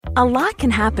A lot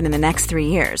can happen in the next 3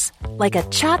 years. Like a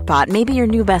chatbot may be your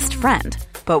new best friend.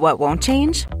 But what won't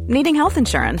change? Needing health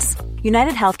insurance.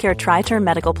 United Healthcare Tri-Term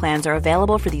Medical Plans are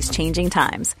available for these changing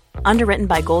times. Underwritten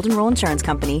by Golden Rule Insurance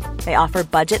Company, they offer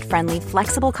budget-friendly,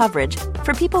 flexible coverage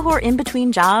for people who are in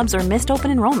between jobs or missed open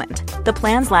enrollment. The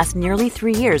plans last nearly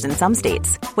 3 years in some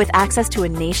states, with access to a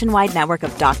nationwide network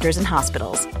of doctors and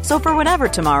hospitals. So for whatever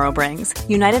tomorrow brings,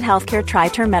 United Healthcare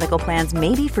Tri-Term Medical Plans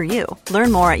may be for you.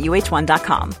 Learn more at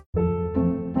uh1.com.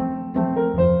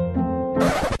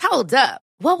 Hold up.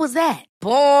 What was that?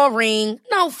 Boring.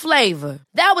 No flavor.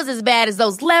 That was as bad as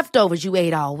those leftovers you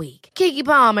ate all week. Keke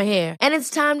Palmer here. And it's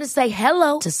time to say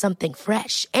hello to something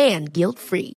fresh and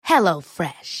guilt-free.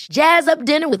 HelloFresh. Jazz up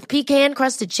dinner with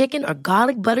pecan-crusted chicken or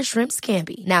garlic butter shrimp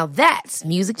scampi. Now that's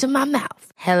music to my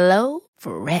mouth.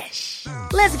 HelloFresh.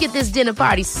 Let's get this dinner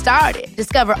party started.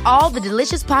 Discover all the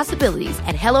delicious possibilities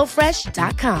at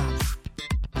HelloFresh.com.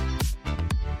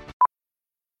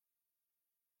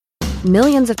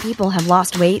 Millions of people have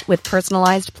lost weight with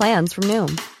personalized plans from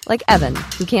Noom. Like Evan,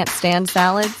 who can't stand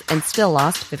salads and still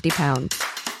lost 50 pounds.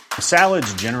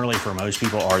 Salads generally for most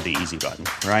people are the easy button,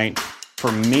 right?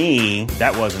 For me,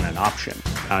 that wasn't an option.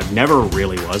 I never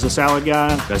really was a salad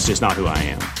guy. That's just not who I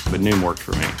am. But Noom worked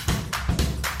for me.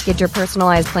 Get your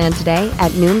personalized plan today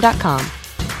at Noom.com.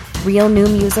 Real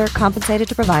Noom user compensated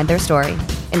to provide their story.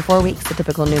 In 4 weeks, the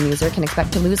typical Noom user can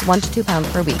expect to lose 1 to 2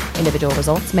 pounds per week. Individual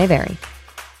results may vary.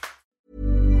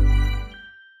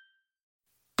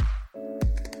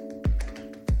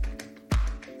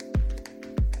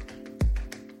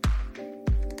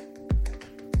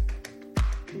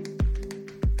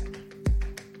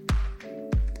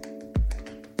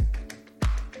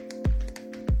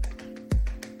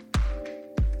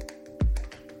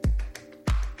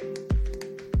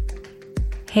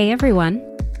 Hey everyone,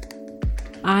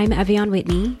 I'm Evian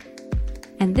Whitney,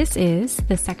 and this is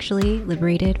The Sexually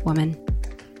Liberated Woman.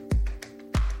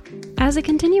 As a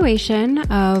continuation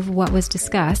of what was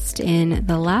discussed in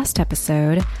the last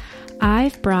episode,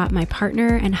 I've brought my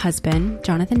partner and husband,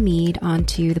 Jonathan Meade,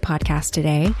 onto the podcast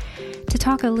today to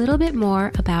talk a little bit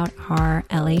more about our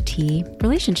LAT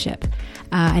relationship.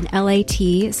 And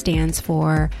LAT stands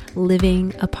for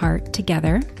Living Apart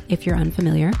Together, if you're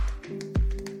unfamiliar.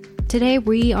 Today,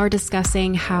 we are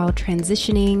discussing how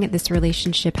transitioning this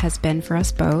relationship has been for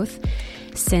us both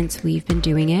since we've been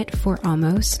doing it for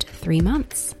almost 3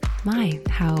 months. My,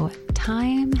 how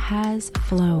time has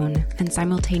flown and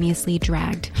simultaneously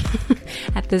dragged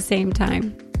at the same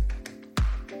time.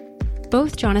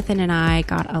 Both Jonathan and I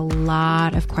got a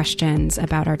lot of questions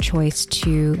about our choice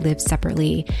to live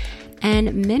separately.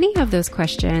 And many of those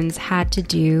questions had to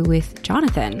do with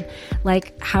Jonathan.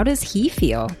 Like, how does he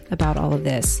feel about all of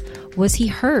this? Was he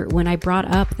hurt when I brought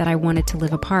up that I wanted to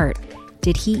live apart?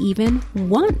 Did he even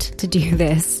want to do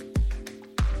this?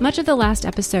 Much of the last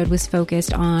episode was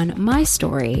focused on my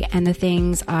story and the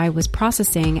things I was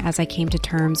processing as I came to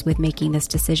terms with making this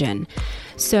decision.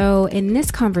 So in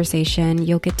this conversation,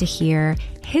 you'll get to hear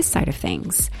his side of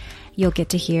things. You'll get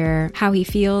to hear how he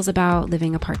feels about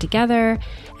living apart together,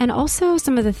 and also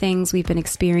some of the things we've been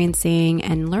experiencing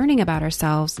and learning about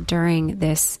ourselves during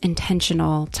this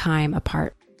intentional time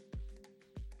apart.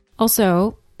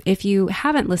 Also, if you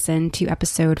haven't listened to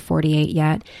episode 48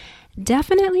 yet,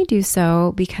 definitely do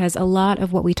so, because a lot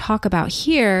of what we talk about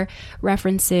here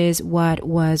references what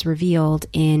was revealed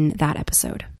in that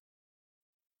episode.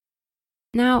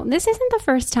 Now, this isn't the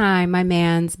first time my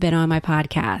man's been on my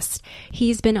podcast.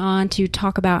 He's been on to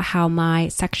talk about how my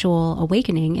sexual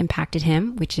awakening impacted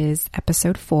him, which is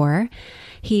episode 4.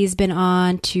 He's been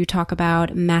on to talk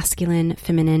about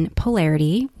masculine-feminine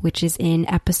polarity, which is in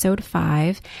episode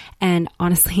 5. And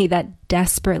honestly, that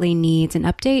desperately needs an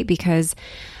update because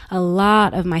a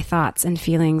lot of my thoughts and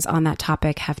feelings on that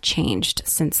topic have changed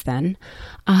since then.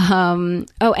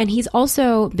 And he's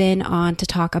also been on to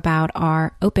talk about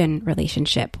our open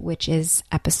relationship, which is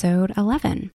episode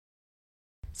 11.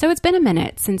 So it's been a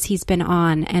minute since he's been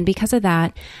on, and because of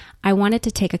that, I wanted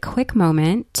to take a quick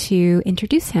moment to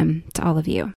introduce him to all of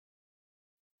you.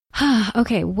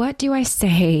 Okay, what do I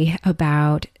say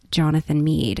about Jonathan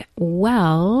Meade?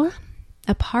 Well,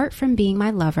 apart from being my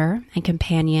lover and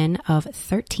companion of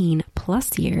 13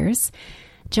 plus years,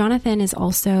 Jonathan is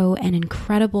also an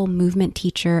incredible movement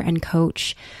teacher and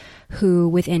coach who,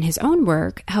 within his own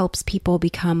work, helps people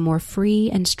become more free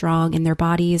and strong in their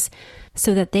bodies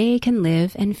so that they can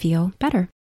live and feel better.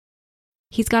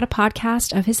 He's got a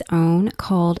podcast of his own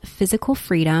called Physical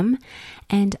Freedom,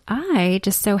 and I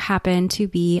just so happen to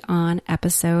be on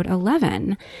episode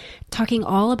 11, talking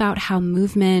all about how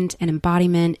movement and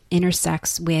embodiment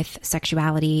intersects with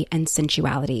sexuality and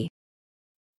sensuality.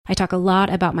 I talk a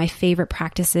lot about my favorite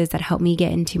practices that help me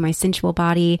get into my sensual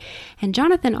body, and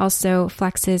Jonathan also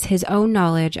flexes his own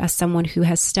knowledge as someone who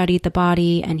has studied the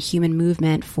body and human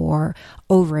movement for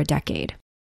over a decade.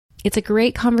 It's a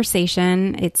great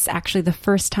conversation. It's actually the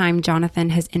first time Jonathan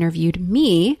has interviewed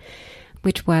me,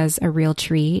 which was a real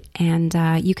treat, and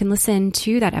you can listen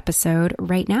to that episode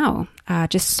right now.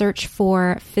 Just search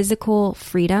for Physical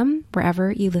Freedom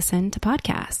wherever you listen to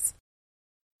podcasts.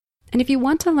 And if you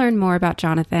want to learn more about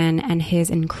Jonathan and his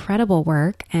incredible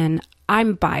work, and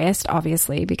I'm biased,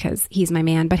 obviously, because he's my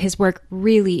man, but his work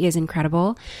really is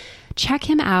incredible, check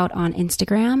him out on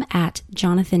Instagram at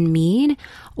Jonathan Mead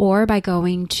or by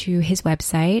going to his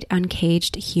website,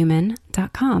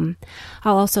 uncagedhuman.com.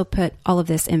 I'll also put all of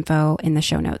this info in the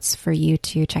show notes for you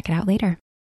to check it out later.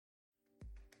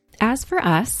 As for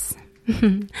us,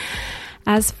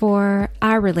 as for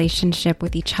our relationship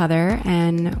with each other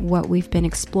and what we've been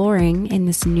exploring in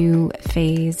this new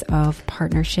phase of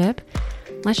partnership,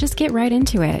 let's just get right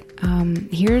into it.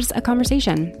 Here's a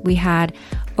conversation we had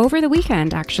over the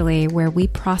weekend, actually, where we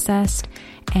processed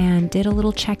and did a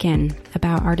little check-in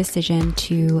about our decision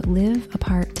to live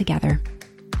apart together.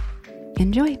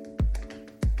 Enjoy.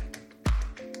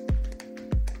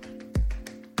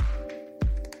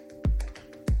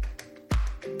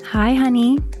 Hi,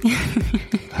 honey.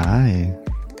 Hi.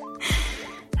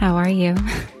 How are you?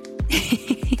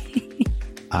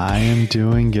 I am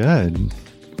doing good.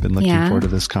 Been looking forward to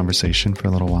this conversation for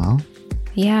a little while.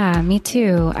 Yeah, me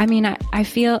too. I mean, I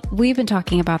feel we've been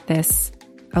talking about this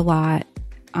a lot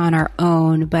on our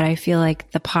own, but I feel like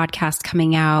the podcast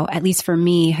coming out, at least for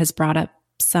me, has brought up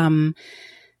some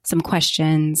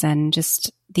questions and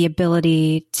just the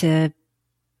ability to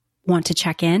want to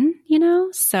check in, you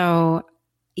know? So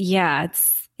yeah,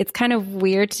 it's kind of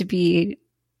weird to be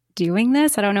doing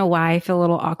this. I don't know why I feel a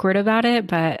little awkward about it,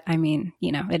 but I mean,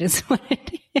 you know, it is what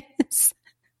it is.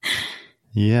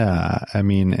 Yeah, I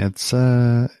mean, it's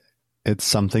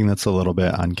something that's a little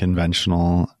bit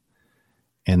unconventional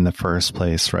in the first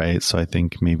place, right? So I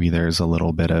think maybe there's a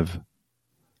little bit of,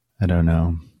 I don't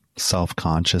know,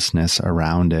 self-consciousness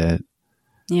around it.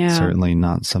 Yeah. Certainly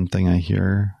not something I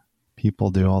hear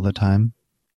people do all the time.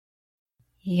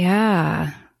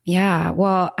 Yeah. Yeah.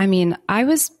 Well, I mean, I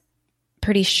was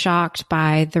pretty shocked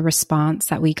by the response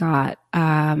that we got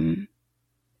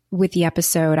with the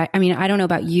episode. I mean, I don't know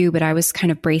about you, but I was kind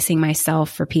of bracing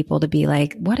myself for people to be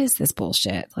like, what is this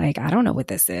bullshit? Like, I don't know what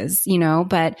this is, you know,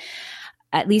 but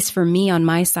at least for me on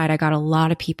my side, I got a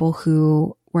lot of people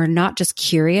who were not just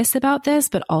curious about this,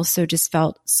 but also just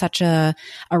felt such a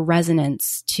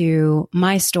resonance to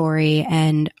my story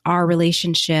and our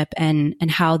relationship and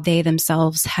how they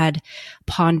themselves had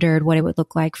pondered what it would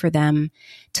look like for them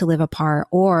to live apart,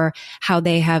 or how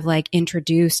they have like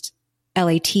introduced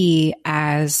LAT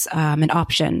as an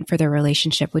option for their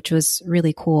relationship, which was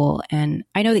really cool. And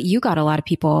I know that you got a lot of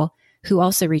people who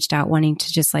also reached out wanting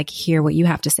to just like hear what you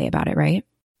have to say about it, right?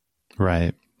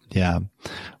 Right. Yeah.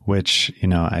 Which, you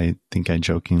know, I think I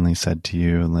jokingly said to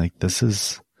you, like, this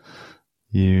is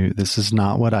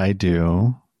not what I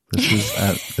do.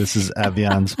 This is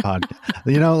Evian's podcast.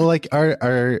 You know, like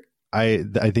I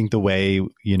think the way,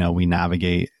 you know, we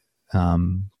navigate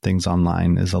things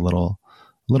online is a little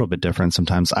bit different.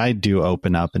 Sometimes I do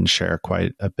open up and share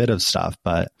quite a bit of stuff,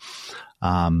 but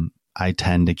I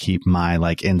tend to keep my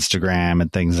like Instagram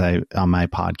and things on my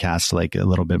podcast like a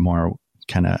little bit more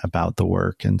kind of about the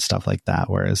work and stuff like that.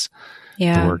 Whereas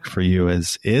the work for you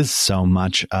is so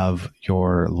much of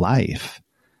your life.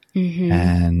 Mm-hmm.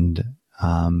 And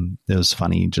it was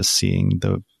funny just seeing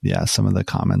some of the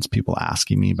comments, people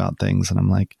asking me about things. And I'm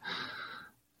like,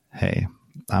 hey,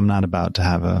 I'm not about to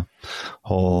have a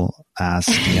whole ass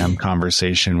DM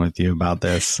conversation with you about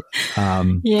this.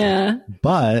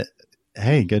 But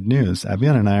hey, good news.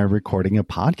 Evian and I are recording a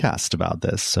podcast about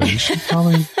this. So you should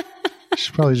probably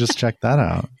just check that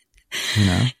out. You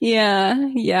know?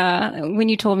 Yeah. When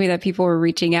you told me that people were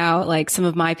reaching out, like some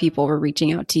of my people were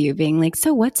reaching out to you being like,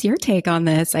 so what's your take on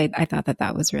this? I thought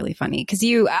that was really funny. Cause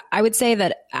I would say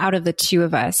that out of the two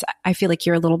of us, I feel like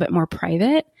you're a little bit more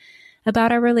private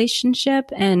about our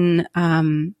relationship. And,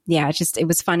 it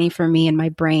was funny for me in my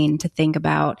brain to think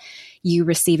about you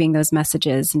receiving those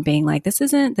messages and being like, this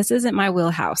isn't my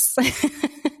wheelhouse.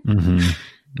 Mm-hmm.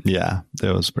 Yeah.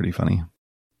 It was pretty funny.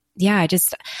 Yeah,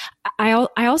 I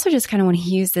also just kind of want to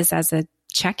use this as a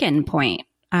check-in point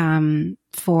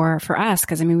for us,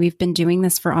 because I mean we've been doing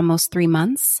this for almost 3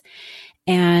 months,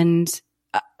 and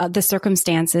the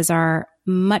circumstances are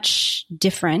much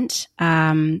different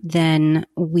than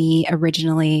we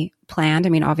originally planned. I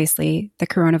mean, obviously, the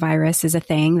coronavirus is a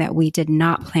thing that we did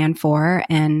not plan for.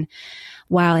 And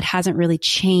while it hasn't really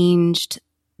changed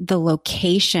the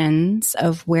locations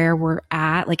of where we're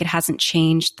at, like it hasn't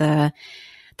changed the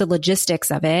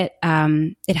logistics of it,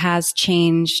 it has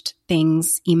changed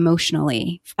things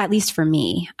emotionally, at least for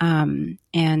me.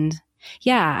 And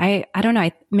yeah, I don't know.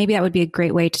 Maybe that would be a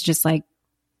great way to just like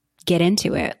get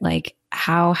into it. Like,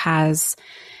 how has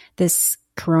this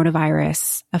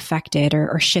coronavirus affected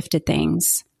or shifted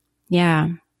things? Yeah.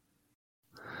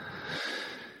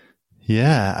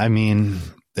 Yeah. I mean,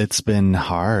 it's been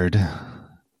hard.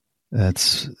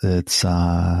 It's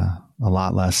a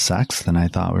lot less sex than I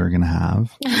thought we were going to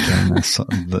have during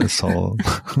this whole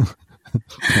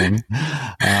thing.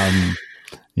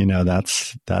 You know,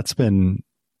 that's been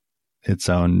its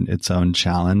own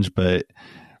challenge, but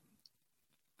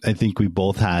I think we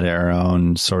both had our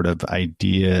own sort of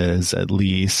ideas, at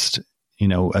least, you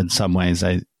know, in some ways.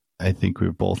 I think we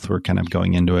both were kind of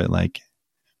going into it like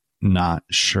not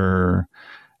sure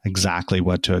exactly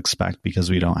what to expect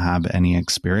because we don't have any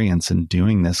experience in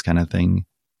doing this kind of thing,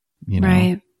 you know,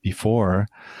 right, before.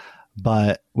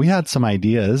 But we had some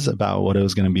ideas about what it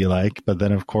was going to be like. But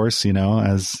then, of course, you know,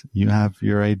 as you have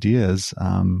your ideas,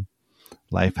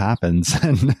 life happens.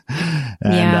 and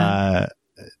I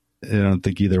don't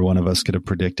think either one of us could have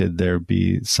predicted there'd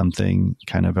be something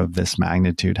kind of this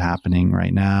magnitude happening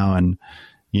right now. And,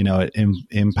 you know, it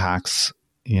impacts,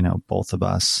 you know, both of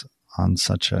us on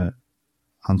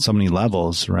so many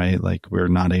levels, right? Like we're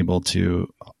not able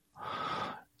to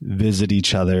visit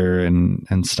each other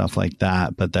and stuff like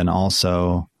that. But then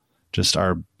also just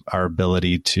our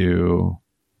ability to,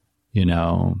 you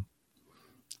know,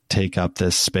 take up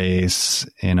this space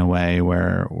in a way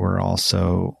where we're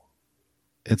also,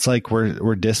 it's like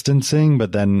we're distancing,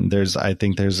 but then I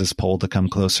think there's this pull to come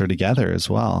closer together as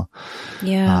well.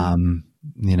 Yeah.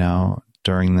 You know,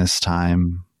 during this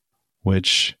time,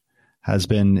 which has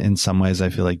been in some ways, I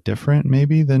feel like different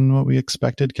maybe than what we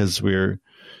expected, because we're,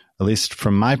 at least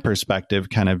from my perspective,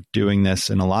 kind of doing this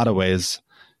in a lot of ways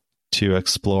to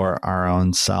explore our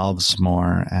own selves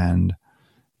more and,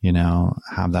 you know,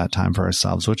 have that time for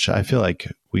ourselves, which I feel like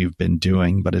we've been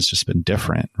doing, but it's just been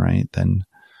different, right, than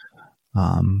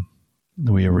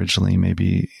we originally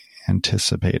maybe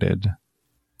anticipated.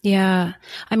 Yeah.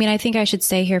 I mean, I think I should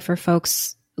say here for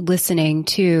folks listening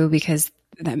too, because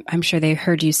I'm sure they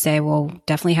heard you say, well,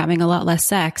 definitely having a lot less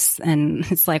sex. And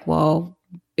it's like, well,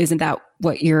 isn't that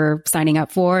what you're signing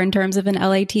up for in terms of an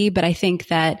LAT? But I think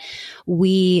that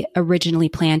we originally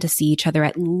planned to see each other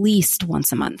at least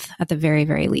once a month, at the very,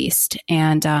 very least.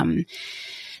 And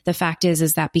the fact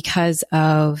is that because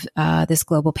of this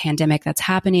global pandemic that's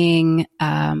happening,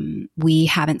 we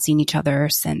haven't seen each other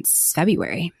since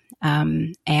February.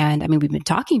 And I mean, we've been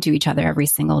talking to each other every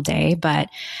single day, but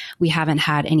we haven't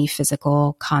had any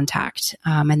physical contact.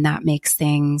 And that makes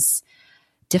things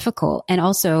difficult. And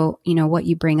also, you know, what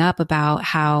you bring up about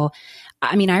how,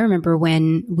 I mean, I remember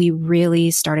when we really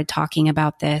started talking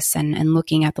about this and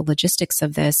looking at the logistics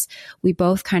of this, we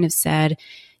both kind of said,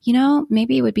 you know,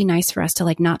 maybe it would be nice for us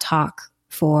to not talk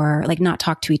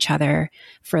to each other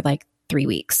for 3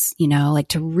 weeks, you know, like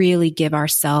to really give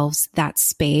ourselves that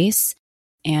space.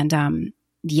 And,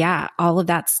 yeah, all of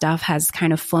that stuff has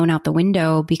kind of flown out the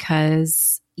window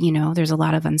because, you know, there's a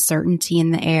lot of uncertainty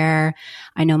in the air.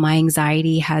 I know my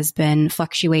anxiety has been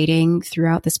fluctuating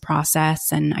throughout this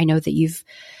process. And I know that you've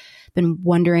been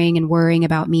wondering and worrying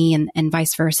about me and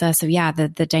vice versa. So yeah, the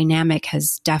dynamic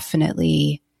has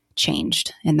definitely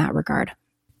changed in that regard.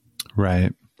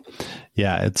 Right.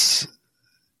 Yeah.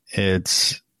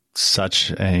 It's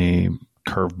such a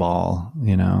curveball,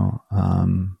 you know,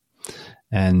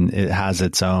 and it has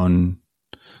its own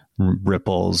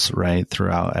ripples right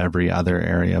throughout every other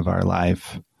area of our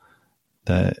life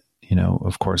that, you know,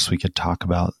 of course we could talk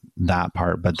about that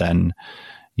part, but then,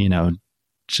 you know,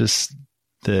 just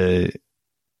the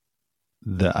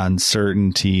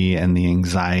uncertainty and the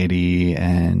anxiety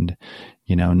and,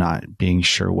 you know, not being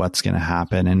sure what's going to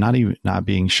happen and not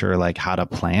being sure how to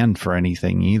plan for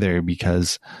anything either,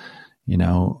 because, you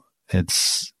know,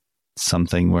 it's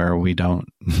something where we don't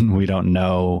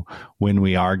know when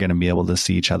we are going to be able to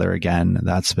see each other again.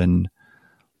 That's been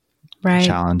right.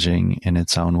 Challenging in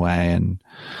its own way. And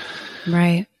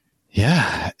right.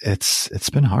 Yeah, it's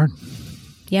been hard.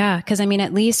 Yeah. Cause I mean,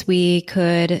 at least we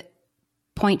could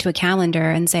point to a calendar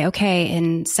and say, okay,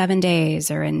 in 7 days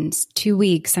or in 2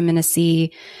 weeks, I'm going to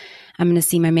see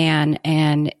my man.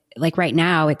 And right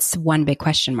now it's one big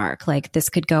question mark. This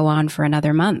could go on for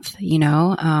another month, you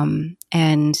know?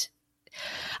 And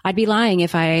I'd be lying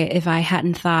if I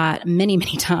hadn't thought many,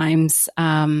 many times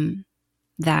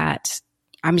that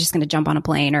I'm just going to jump on a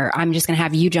plane, or I'm just going to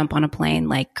have you jump on a plane.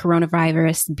 Like,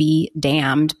 coronavirus be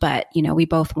damned. But, we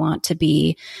both want to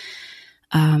be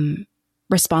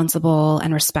responsible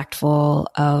and respectful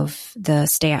of the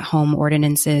stay-at-home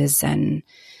ordinances. And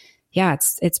yeah,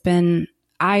 it's been,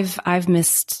 I've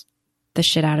missed the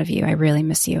shit out of you. I really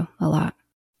miss you a lot.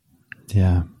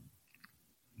 Yeah.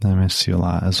 I miss you a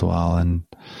lot as well. And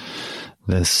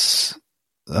this,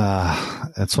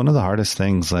 it's one of the hardest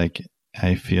things, like,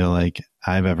 I feel like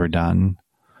I've ever done.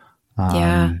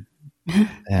 Yeah.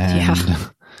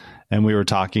 And we were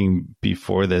talking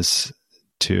before this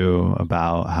too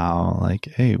about how, like,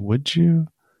 hey, would you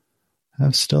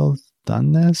have still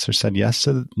done this or said yes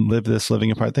to live this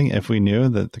living apart thing if we knew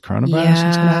that the coronavirus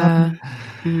was going to happen?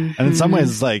 Mm-hmm. And in some ways,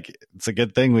 it's like, it's a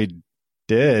good thing we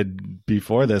did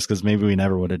before this, because maybe we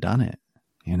never would have done it,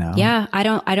 Yeah. I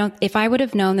don't, if I would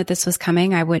have known that this was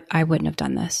coming, I wouldn't have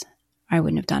done this. I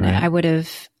wouldn't have done it. I would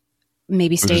have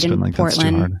maybe stayed in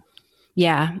Portland.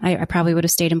 Yeah. I probably would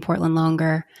have stayed in Portland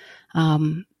longer.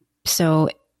 So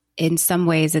in some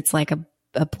ways it's like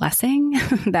a blessing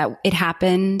that it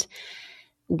happened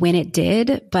when it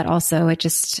did, but also it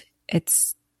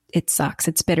sucks.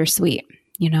 It's bittersweet,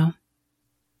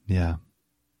 Yeah.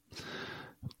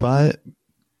 But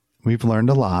we've learned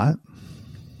a lot.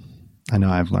 I know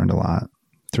I've learned a lot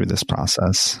through this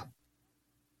process.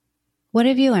 What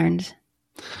have you learned?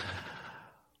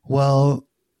 Well,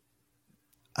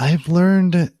 I've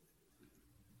learned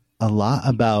a lot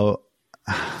about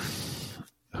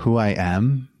who I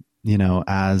am,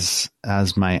 as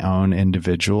my own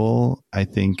individual. I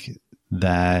think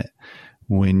that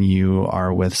when you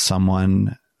are with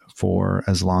someone for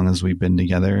as long as we've been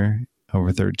together,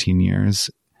 over 13 years,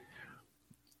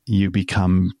 you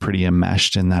become pretty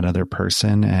enmeshed in that other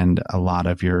person. And a lot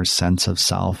of your sense of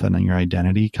self and your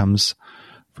identity comes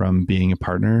from being a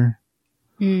partner.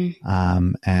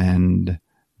 And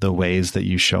the ways that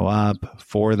you show up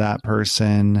for that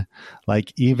person,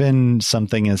 like even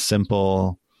something as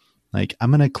simple, like, I'm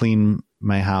going to clean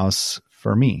my house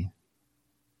for me,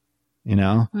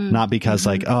 not because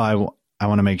like, oh, I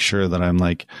want to make sure that I'm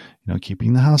like,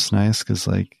 keeping the house nice, because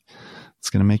like, it's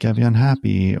going to make Evie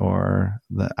unhappy, or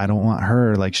that I don't want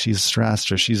her, like, she's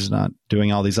stressed or she's not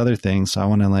doing all these other things. So I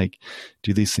want to like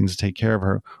do these things to take care of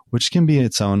her, which can be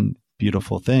its own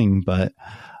beautiful thing. But,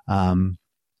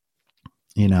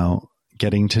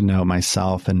 getting to know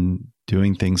myself and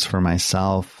doing things for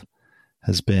myself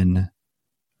has been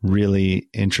really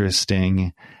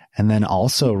interesting. And then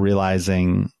also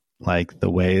realizing like the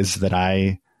ways that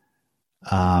I,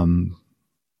 kind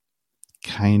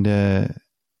of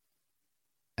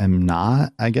am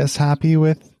not, I guess, happy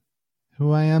with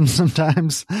who I am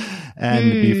sometimes.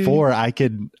 And before I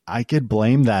could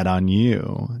blame that on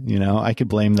you, I could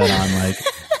blame that on like,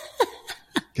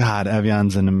 God,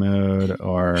 Evian's in a mood,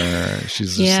 or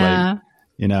she's just like,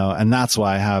 and that's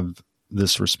why I have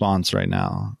this response right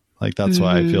now. Like, that's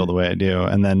why I feel the way I do.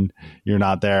 And then you're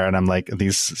not there. And I'm like,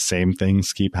 these same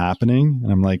things keep happening.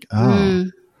 And I'm like, oh,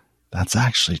 that's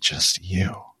actually just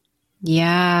you.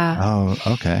 Yeah. Oh,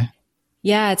 okay.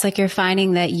 Yeah. It's like you're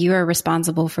finding that you are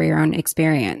responsible for your own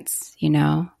experience,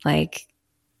 like,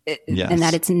 yes. And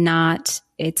that it's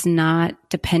not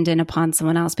dependent upon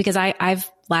someone else, because I've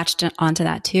latched onto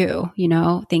that too,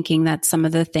 thinking that some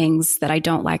of the things that I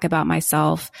don't like about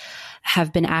myself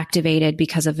have been activated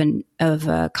because of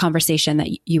a conversation that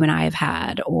you and I have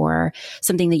had, or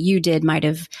something that you did might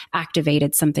have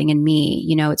activated something in me.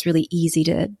 It's really easy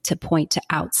to point to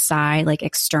outside, like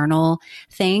external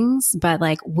things. But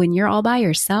like when you're all by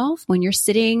yourself, when you're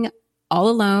sitting all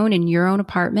alone in your own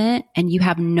apartment and you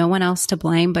have no one else to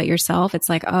blame but yourself, it's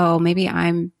like, oh, maybe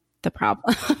I'm the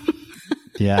problem.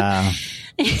 Yeah.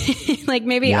 Like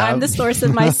maybe I'm the source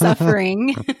of my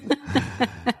suffering.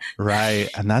 Right.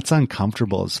 And that's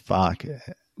uncomfortable as fuck.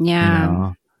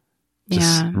 Yeah.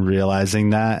 Just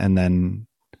realizing that, and then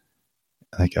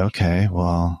like, okay,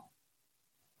 well,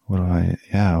 what do I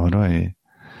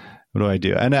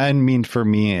do? And I mean, for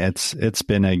me, it's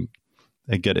been a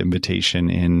good invitation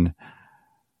in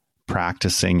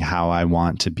practicing how I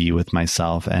want to be with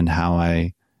myself and how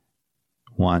I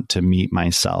want to meet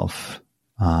myself.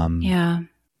 What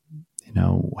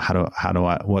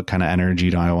kind of energy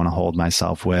do I want to hold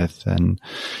myself with? And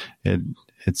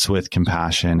it's with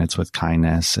compassion. It's with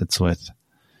kindness. It's with,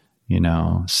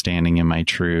 standing in my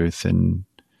truth and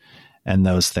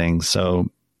those things. So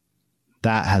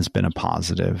that has been a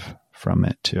positive from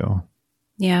it too.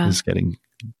 Yeah. Is getting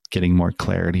more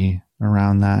clarity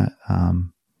around that.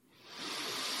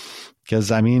 Cause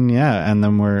I mean, yeah. And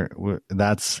then we're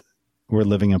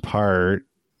living apart.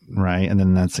 Right. And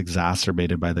then that's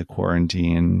exacerbated by the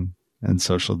quarantine and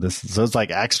social distance. So it's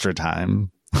like extra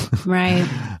time. Right.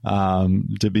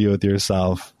 To be with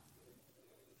yourself.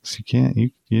 So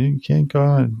you can't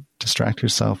go and distract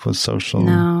yourself with social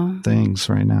things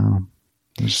right now.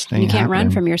 You can't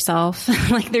run from yourself.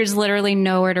 Like there's literally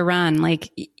nowhere to run.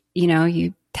 Like,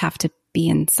 you have to be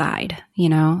inside,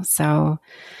 So,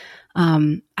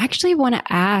 I actually want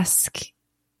to ask,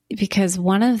 because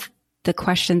one of the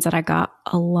questions that I got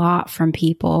a lot from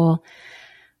people,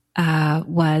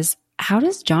 was, how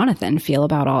does Jonathan feel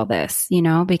about all this?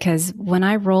 Because when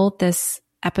I rolled this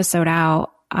episode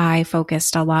out, I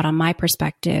focused a lot on my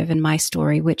perspective and my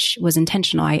story, which was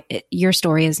intentional. Your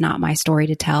story is not my story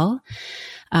to tell.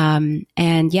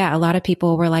 And yeah, a lot of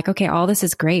people were like, okay, all this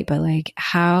is great, but like,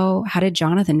 how did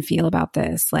Jonathan feel about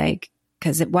this? Like,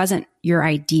 cause it wasn't your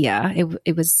idea.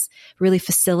 It was really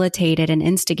facilitated and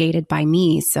instigated by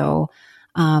me. So,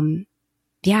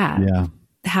 yeah.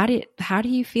 How do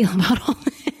you feel about all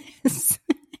this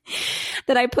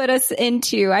that I put us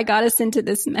into? I got us into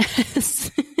this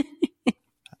mess.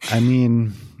 I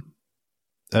mean,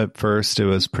 at first it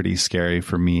was pretty scary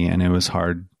for me, and it was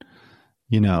hard,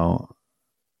 it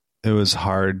was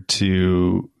hard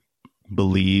to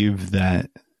believe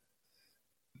that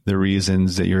the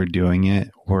reasons that you're doing it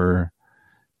were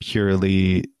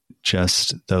purely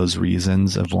just those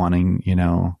reasons of wanting,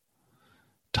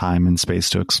 time and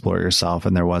space to explore yourself.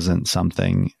 And there wasn't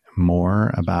something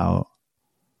more about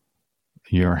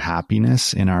your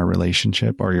happiness in our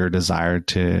relationship or your desire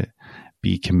to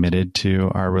be committed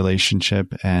to our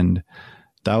relationship. And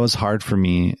that was hard for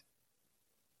me.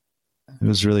 It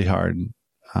was really hard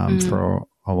for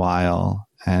a while.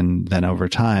 And then over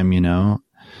time,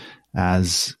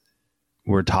 as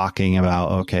we're talking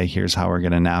about, okay, here's how we're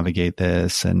going to navigate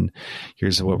this, and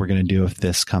here's what we're going to do if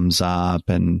this comes up,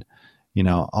 and,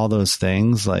 all those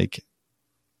things, like,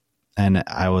 and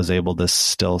I was able to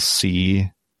still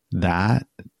see that,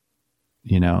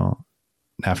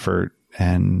 effort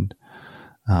and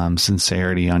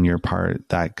sincerity on your part,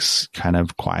 that's kind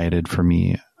of quieted for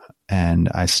me. And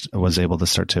I was able to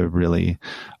start to really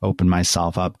open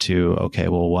myself up to, okay,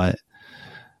 well,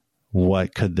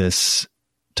 what could this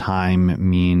time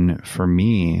mean for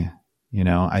me?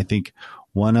 I think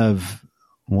one of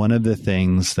the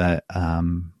things that,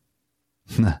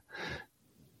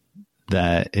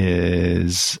 that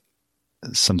is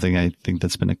something I think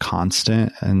that's been a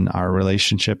constant in our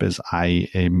relationship is I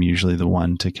am usually the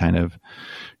one to kind of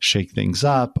shake things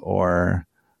up or,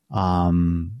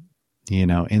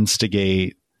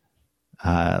 instigate,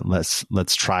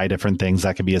 let's try different things.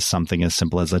 That could be something as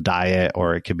simple as a diet,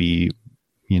 or it could be,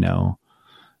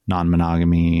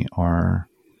 non-monogamy or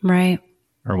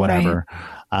whatever.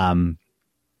 Right.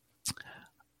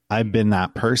 I've been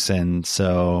that person.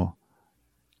 So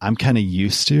I'm kind of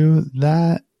used to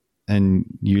that and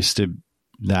used to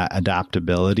that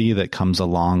adaptability that comes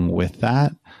along with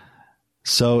that.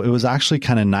 So it was actually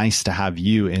kind of nice to have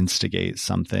you instigate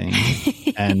something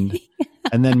and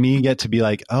then me get to be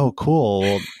like, oh,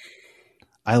 cool.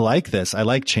 I like this. I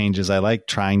like changes. I like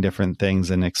trying different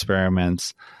things and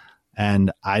experiments.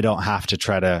 And I don't have to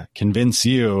try to convince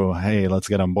you, hey, let's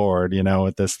get on board,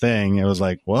 with this thing. It was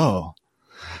like, whoa,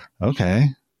 okay.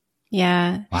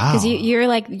 Yeah. Wow. Because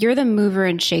you're the mover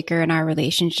and shaker in our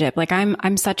relationship. Like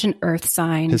I'm such an earth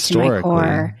sign to my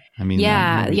core. I mean,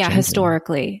 yeah,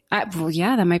 historically. That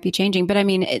might be changing. But I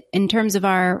mean, in terms of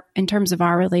our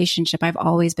relationship, I've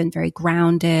always been very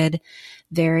grounded,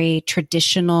 very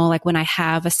traditional. Like when I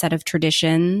have a set of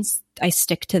traditions, I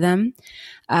stick to them.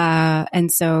 And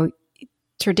so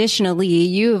traditionally,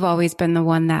 you've always been the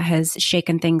one that has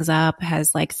shaken things up,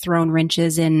 has like thrown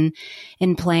wrenches in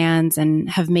plans, and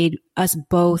have made us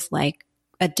both like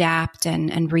adapt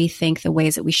and rethink the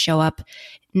ways that we show up,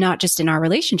 not just in our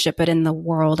relationship, but in the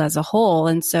world as a whole.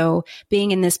 And so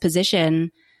being in this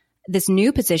position, this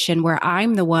new position where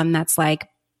I'm the one that's like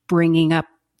bringing up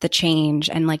the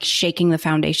change and like shaking the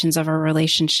foundations of our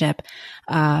relationship,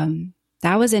 that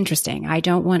was interesting. I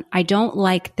don't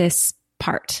like this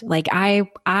part. Like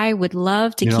I would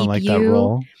love to keep don't like that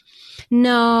role?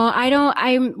 No, I don't.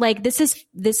 I'm like, this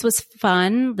was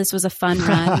fun. This was a fun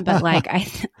run, but like, I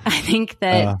think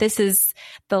that this is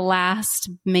the last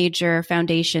major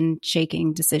foundation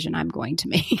shaking decision I'm going to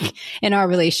make in our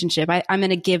relationship. I'm going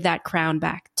to give that crown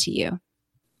back to you.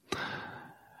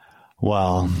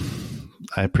 Well,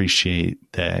 I appreciate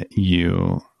that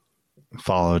you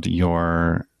followed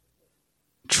your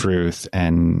truth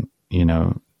and,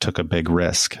 took a big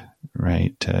risk,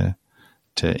 right? To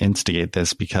instigate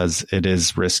this, because it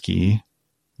is risky,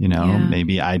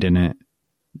 maybe I didn't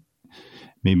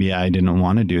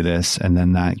want to do this. And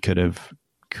then that could have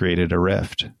created a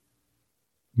rift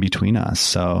between us.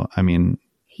 So, I mean,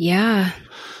 yeah,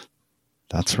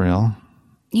 that's real.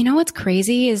 You know, what's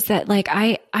crazy is that like,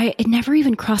 it never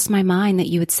even crossed my mind that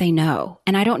you would say no.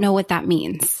 And I don't know what that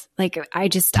means. Like, I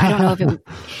don't know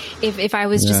if I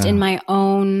was just in my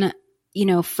own,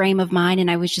 frame of mind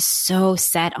and I was just so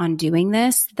set on doing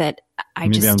this that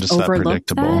I'm just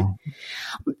overlooked that.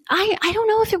 I don't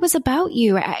know if it was about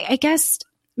you. I guess,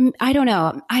 I don't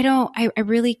know. I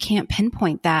really can't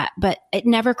pinpoint that, but it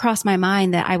never crossed my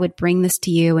mind that I would bring this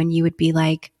to you and you would be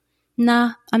like,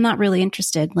 nah, I'm not really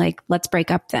interested. Like, let's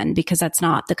break up then, because that's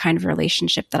not the kind of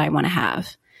relationship that I want to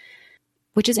have,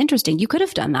 which is interesting. You could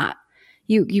have done that.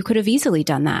 You could have easily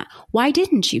done that. Why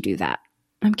didn't you do that?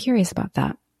 I'm curious about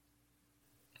that.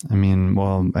 I mean,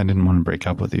 well, I didn't want to break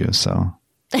up with you. So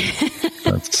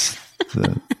that's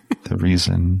the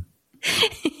reason.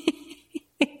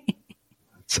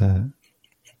 It's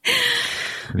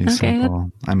pretty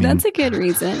simple. I mean, that's a good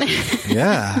reason.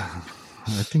 Yeah,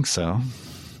 I think so.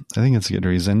 I think it's a good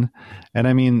reason. And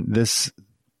I mean, this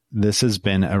has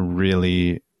been a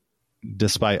really,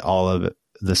 despite all of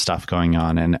the stuff going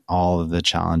on and all of the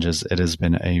challenges, it has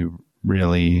been a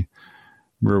really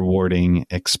rewarding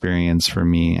experience for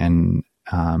me. And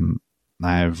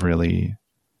I've really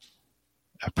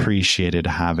appreciated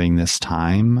having this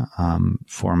time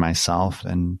for myself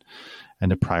and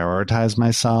to prioritize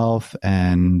myself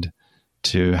and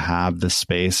to have the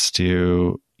space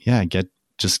to,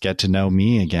 get to know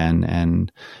me again.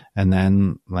 And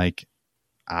then like,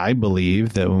 I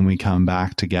believe that when we come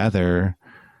back together,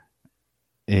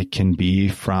 it can be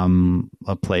from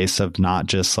a place of not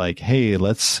just like, hey,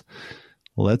 let's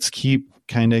keep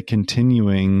kind of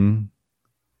continuing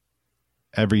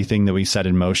everything that we set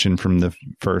in motion from the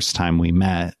first time we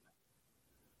met,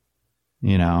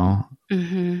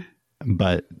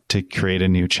 but to create a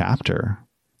new chapter.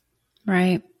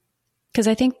 Right. Because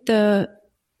I think the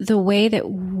way that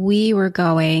we were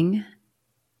going,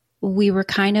 we were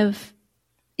kind of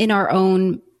in our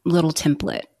own little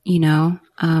template,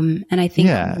 and I think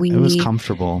it was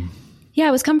comfortable. Yeah,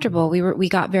 it was comfortable. We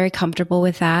got very comfortable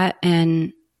with that,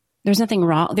 and there was nothing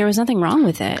wrong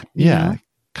with it. Yeah.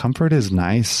 Comfort is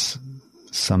nice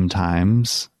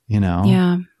sometimes,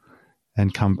 Yeah.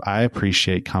 And I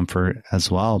appreciate comfort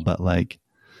as well, but like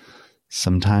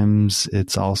sometimes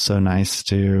it's also nice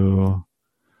to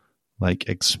like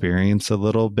experience a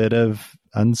little bit of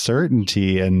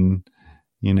uncertainty and,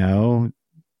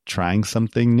 trying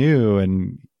something new.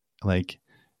 And like,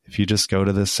 if you just go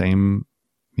to the same,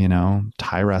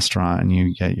 Thai restaurant and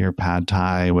you get your pad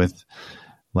Thai with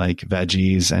like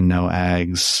veggies and no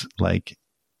eggs, like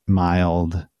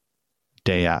mild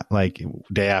day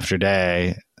after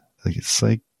day, like it's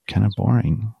like kind of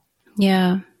boring.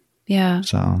 Yeah. Yeah.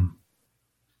 So.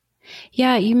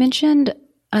 Yeah. You mentioned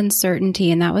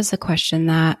uncertainty, and that was a question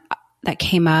that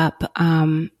came up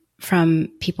from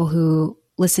people who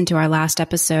listened to our last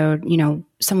episode.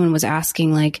 Someone was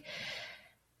asking like,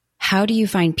 how do you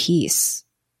find peace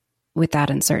with that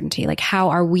uncertainty? Like,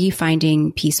 how are we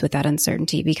finding peace with that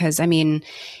uncertainty? Because I mean,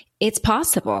 it's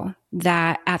possible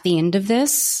that at the end of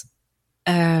this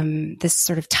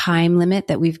sort of time limit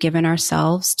that we've given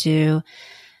ourselves to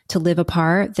live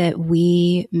apart, that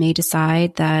we may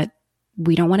decide that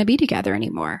we don't want to be together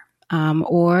anymore.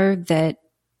 Or that,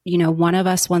 one of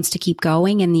us wants to keep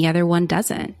going and the other one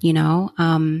doesn't,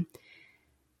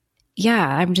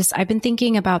 I've been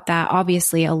thinking about that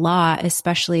obviously a lot,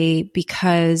 especially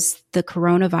because the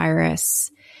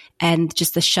coronavirus and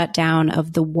just the shutdown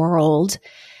of the world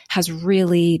has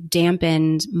really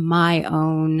dampened my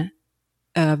own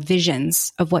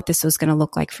visions of what this was going to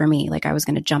look like for me. Like, I was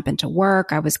going to jump into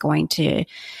work. I was going to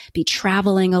be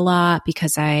traveling a lot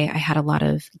because I had a lot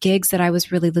of gigs that I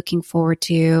was really looking forward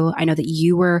to. I know that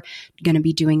you were going to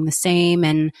be doing the same.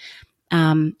 And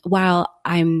while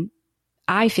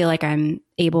I feel like I'm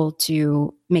able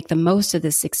to make the most of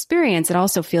this experience, it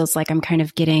also feels like I'm kind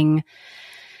of getting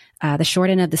the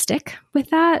short end of the stick with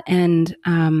that. And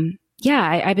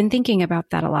I've been thinking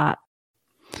about that a lot.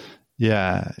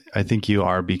 Yeah, I think you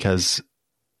are, because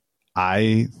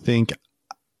I think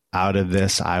out of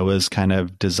this, I was kind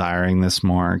of desiring this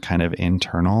more kind of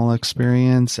internal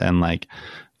experience and like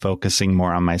focusing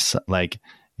more on my like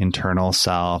internal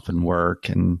self and work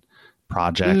and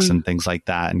projects and things like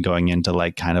that, and going into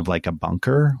like kind of like a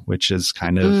bunker, which is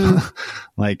kind of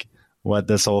like what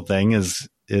this whole thing is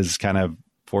kind of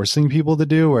forcing people to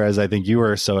do. Whereas I think you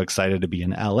were so excited to be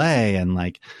in LA and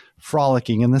like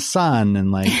frolicking in the sun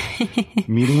and like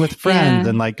meeting with friends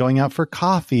and like going out for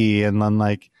coffee and then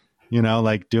like you know,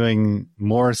 like doing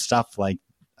more stuff, like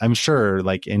I'm sure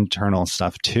like internal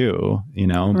stuff too, you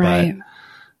know, Right. but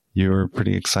you were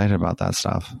pretty excited about that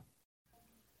stuff.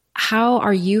 How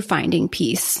are you finding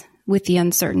peace with the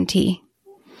uncertainty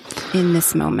in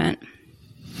this moment?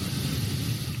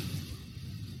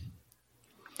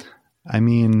 I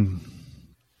mean,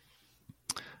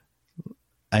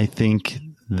 I think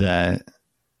that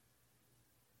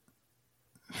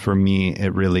for me,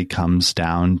 it really comes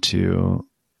down to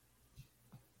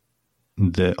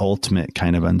the ultimate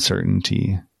kind of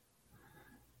uncertainty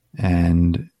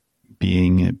and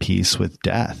being at peace with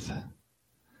death,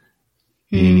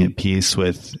 being at peace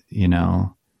with, you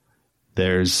know,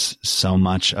 there's so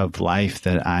much of life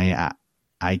that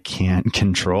I can't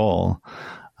control.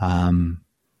 And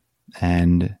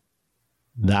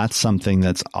that's something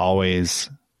that's always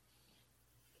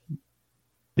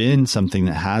been something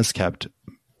that has kept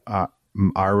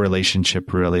our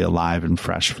relationship really alive and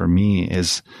fresh for me,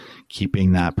 is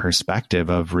keeping that perspective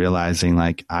of realizing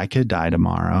like I could die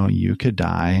tomorrow, you could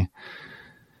die,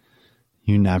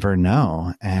 you never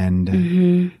know.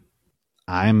 And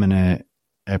I'm going to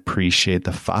appreciate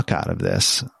the fuck out of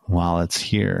this while it's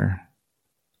here.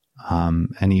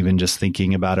 And even just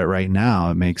thinking about it right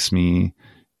now, it makes me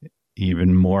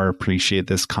even more appreciate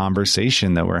this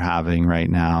conversation that we're having right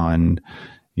now. And,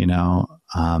 you know,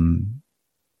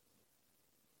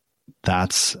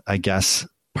 that's, I guess,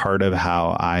 part of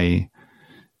how I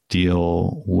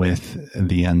deal with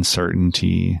the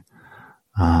uncertainty,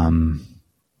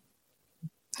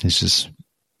 is just,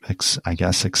 I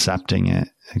guess, accepting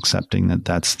that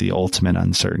that's the ultimate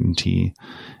uncertainty.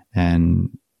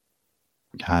 And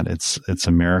God, it's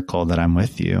a miracle that I'm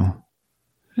with you.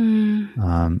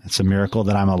 It's a miracle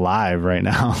that I'm alive right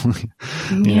now.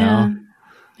 you know?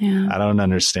 Yeah. I don't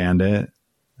understand it.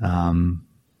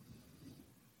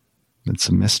 It's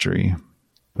a mystery,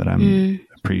 but I'm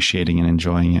appreciating and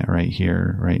enjoying it right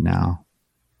here, right now.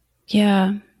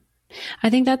 Yeah. I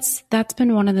think that's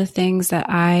been one of the things that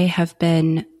I have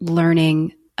been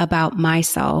learning about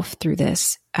myself through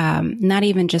this, not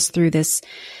even just through this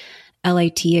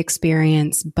LAT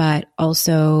experience, but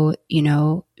also, you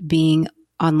know, being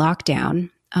on lockdown,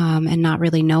 and not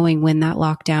really knowing when that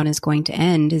lockdown is going to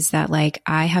end, is that like,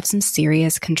 I have some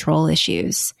serious control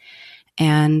issues,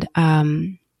 and,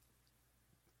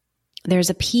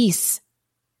 there's a peace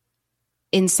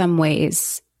in some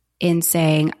ways in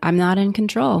saying I'm not in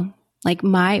control. Like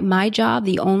my job,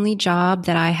 the only job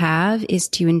that I have is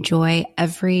to enjoy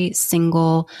every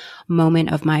single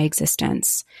moment of my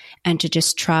existence and to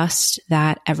just trust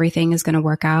that everything is going to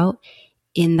work out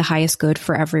in the highest good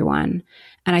for everyone.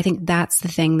 And I think that's the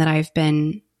thing that I've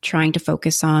been trying to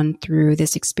focus on through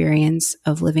this experience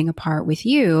of living apart with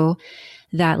you,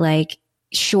 that like,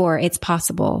 sure, it's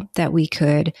possible that we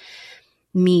could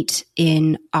meet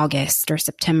in August or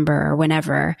September or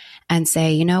whenever and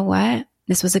say, you know what,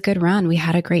 this was a good run. We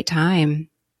had a great time.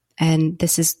 And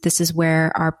this is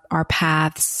where our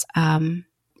paths,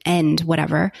 end,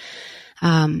 whatever.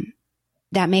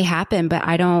 That may happen, but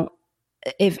I don't,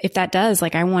 if that does,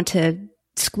 like, I want to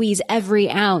squeeze every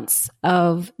ounce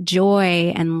of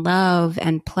joy and love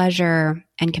and pleasure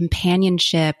and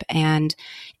companionship and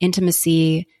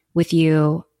intimacy with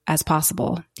you as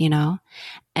possible, you know?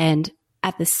 And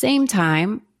at the same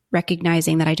time,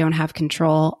 recognizing that I don't have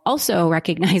control, also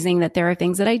recognizing that there are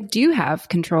things that I do have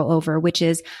control over, which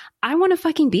is I want to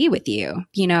fucking be with you,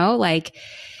 you know, like,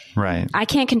 right. I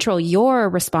can't control your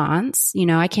response. You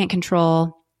know, I can't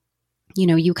control, you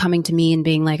know, you coming to me and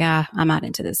being like, I'm not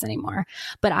into this anymore,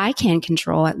 but I can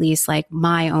control at least like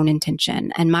my own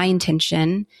intention. And my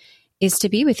intention is to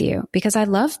be with you because I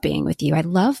love being with you. I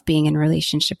love being in a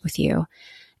relationship with you.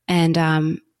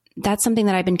 And, that's something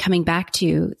that I've been coming back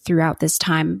to throughout this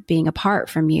time being apart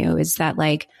from you, is that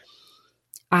like,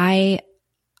 I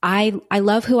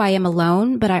love who I am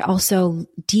alone, but I also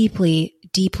deeply,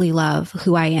 deeply love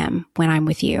who I am when I'm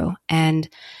with you. And,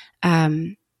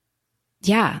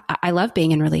 yeah, I love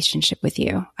being in a relationship with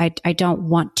you. I don't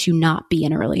want to not be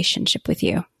in a relationship with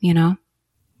you, you know?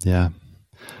 Yeah.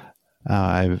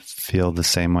 I feel the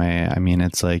same way. I mean,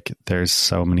 it's like, there's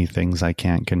so many things I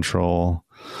can't control.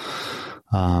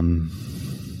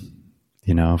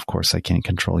 You know, of course I can't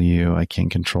control you. I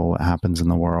can't control what happens in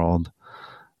the world.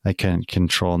 I can't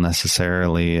control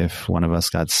necessarily if one of us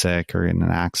got sick or in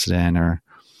an accident or,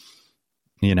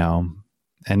 you know,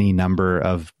 any number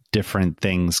of different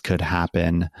things could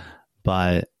happen.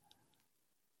 But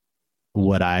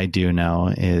what I do know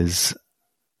is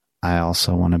I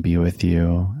also want to be with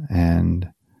you,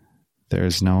 and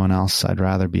there's no one else I'd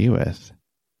rather be with.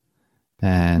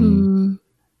 And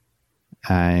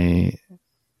I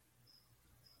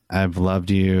I've loved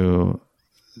you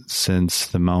since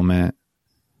the moment,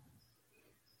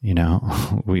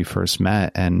 we first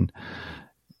met. And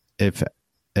if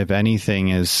anything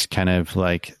is kind of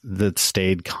like that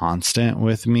stayed constant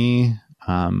with me,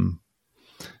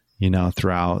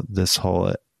 throughout this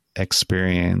whole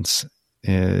experience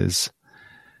is,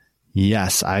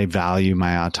 yes, I value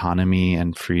my autonomy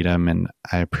and freedom, and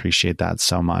I appreciate that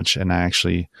so much. And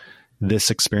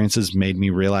this experience has made me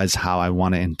realize how I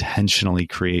want to intentionally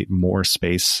create more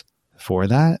space for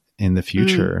that in the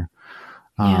future.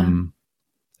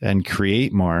 And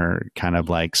create more kind of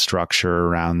like structure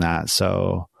around that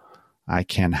so I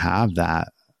can have that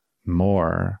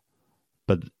more.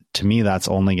 But to me, that's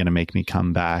only going to make me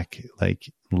come back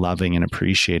like loving and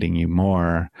appreciating you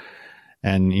more.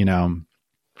 And,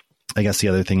 I guess the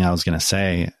other thing I was going to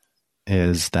say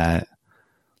is that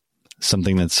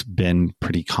something that's been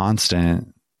pretty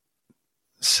constant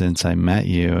since I met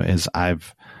you is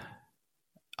I've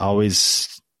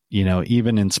always,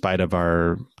 even in spite of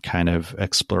our kind of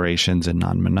explorations in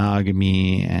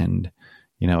non-monogamy and,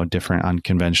 different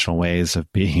unconventional ways of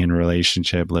being in a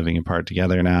relationship, living apart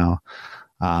together now,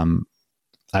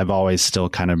 I've always still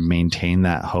kind of maintained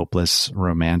that hopeless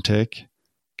romantic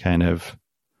kind of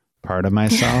part of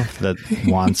myself that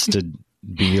wants to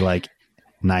be like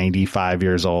 95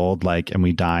 years old, and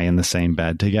we die in the same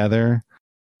bed together.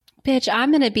 Bitch, I'm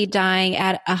going to be dying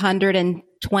at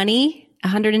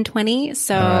 120.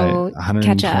 So right, 120.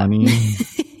 Catch up.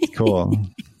 Cool.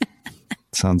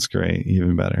 Sounds great.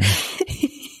 Even better.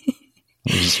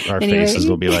 Our faces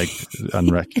will be like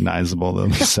unrecognizable. They'll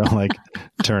be so like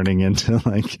turning into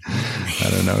like, I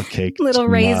don't know, cake little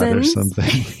raisins or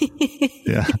something.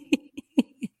 Yeah.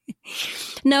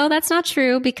 No, that's not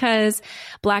true because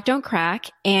black don't crack.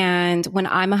 And when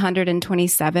I'm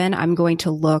 127, I'm going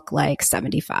to look like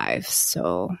 75.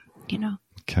 So,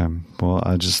 Okay. Well,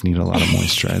 I just need a lot of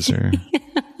moisturizer.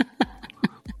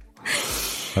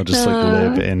 I'll just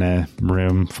live in a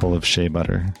room full of shea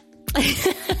butter.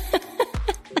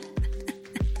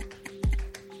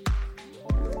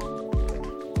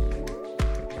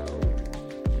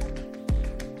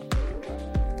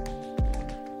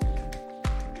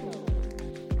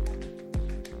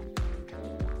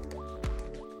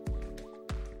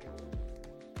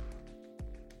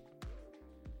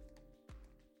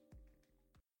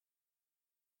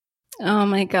 Oh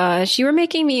my gosh. You were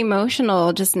making me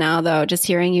emotional just now, though, just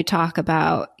hearing you talk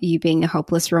about you being a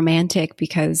hopeless romantic,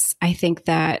 because I think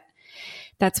that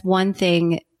that's one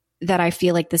thing that I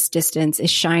feel like this distance is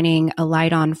shining a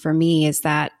light on for me is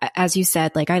that, as you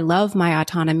said, like I love my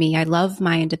autonomy. I love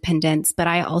my independence, but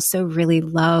I also really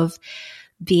love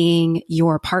being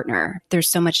your partner. There's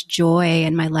so much joy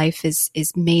and my life is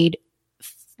made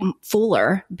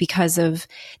fuller because of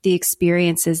the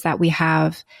experiences that we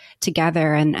have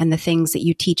together and the things that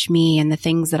you teach me and the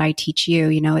things that I teach you.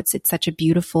 It's such a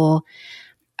beautiful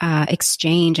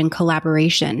exchange and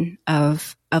collaboration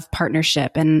of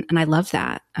partnership. And I love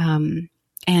that.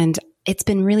 And it's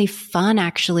been really fun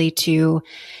actually to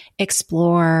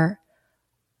explore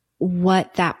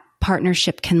what that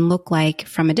partnership can look like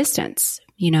from a distance,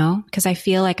 because I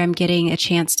feel like I'm getting a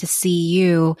chance to see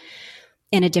you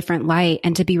in a different light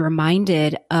and to be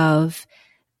reminded of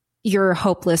your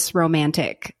hopeless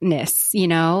romanticness,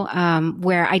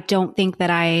 where I don't think that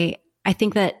I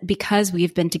think that because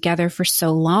we've been together for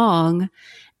so long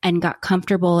and got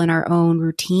comfortable in our own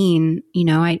routine,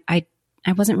 I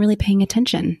wasn't really paying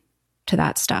attention to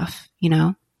that stuff,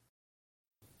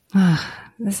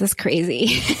 This is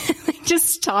crazy.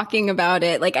 Just talking about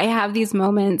it. Like I have these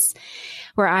moments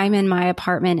where I'm in my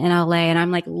apartment in LA and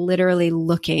I'm like literally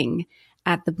looking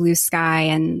at the blue sky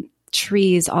and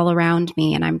trees all around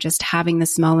me. And I'm just having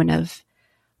this moment of,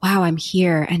 wow, I'm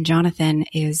here. And Jonathan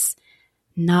is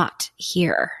not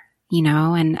here,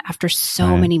 and after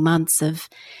so many months of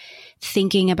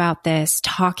thinking about this,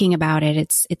 talking about it,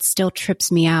 it still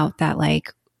trips me out that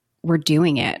like we're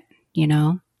doing it,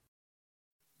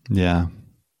 Yeah.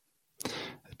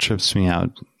 It trips me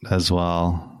out as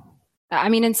well. I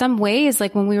mean, in some ways,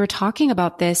 like when we were talking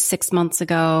about this 6 months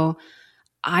ago,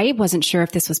 I wasn't sure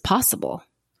if this was possible.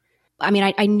 I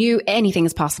mean, I knew anything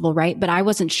is possible, right? But I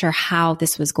wasn't sure how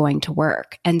this was going to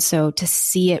work. And so to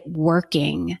see it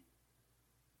working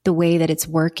the way that it's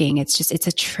working, it's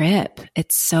a trip.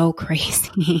 It's so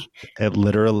crazy.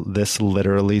 This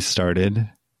literally started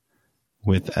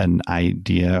with an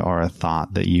idea or a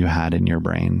thought that you had in your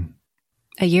brain.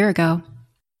 A year ago.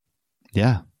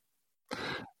 Yeah.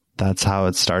 That's how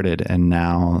it started. And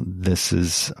now this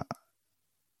is,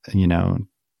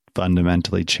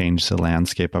 fundamentally changed the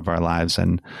landscape of our lives.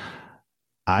 And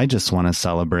I just want to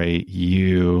celebrate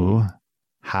you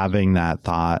having that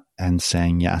thought and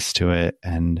saying yes to it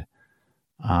and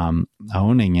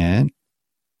owning it,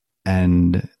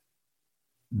 and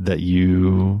that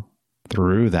you,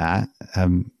 through that,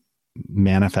 have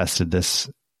manifested this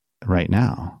right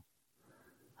now.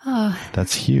 Oh,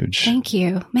 that's huge. Thank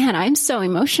you. Man, I'm so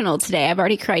emotional today. I've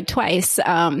already cried twice.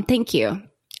 Thank you.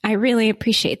 I really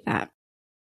appreciate that.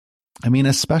 I mean,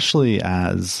 especially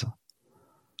as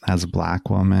a Black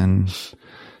woman,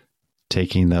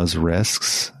 taking those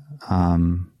risks,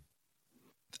 and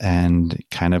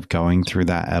kind of going through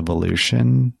that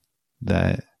evolution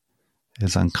that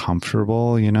is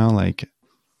uncomfortable, you know, like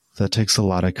that takes a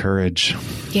lot of courage.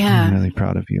 Yeah. I'm really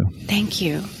proud of you. Thank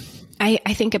you.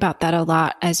 I think about that a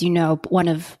lot. As you know, one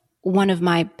of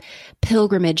my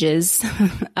pilgrimages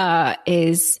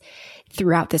is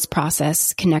throughout this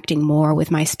process, connecting more with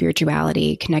my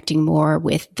spirituality, connecting more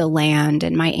with the land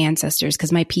and my ancestors,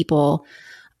 because my people,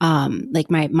 like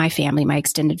my family, my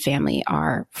extended family,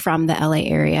 are from the LA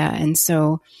area. And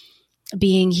so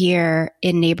being here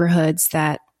in neighborhoods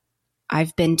that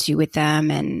I've been to with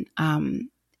them, and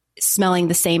smelling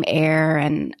the same air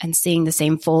and seeing the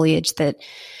same foliage that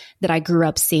I grew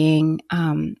up seeing,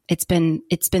 it's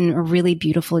been a really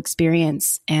beautiful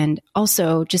experience. And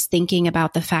also just thinking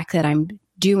about the fact that I'm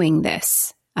doing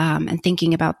this, and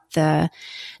thinking about the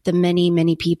many,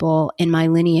 many people in my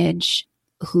lineage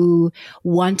who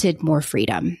wanted more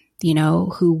freedom, you know,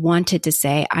 who wanted to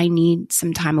say, I need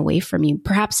some time away from you.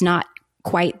 Perhaps not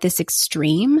quite this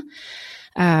extreme,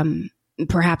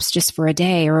 perhaps just for a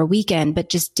day or a weekend, but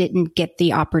just didn't get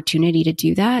the opportunity to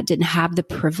do that, didn't have the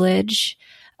privilege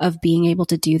of being able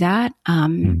to do that.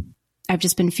 I've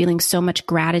just been feeling so much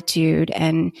gratitude,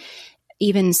 and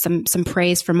even some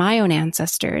praise for my own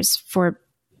ancestors for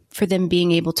them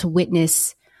being able to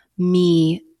witness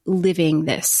me living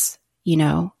this, you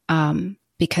know,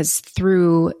 because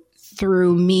through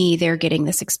me, they're getting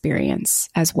this experience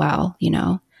as well, you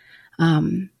know?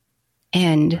 And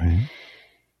Right.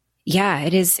 yeah,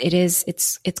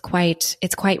 it's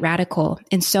quite radical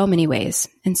in so many ways,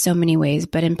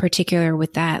 but in particular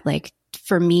with that, like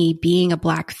for me, being a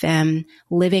Black femme,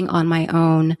 living on my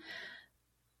own,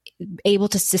 able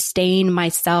to sustain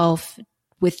myself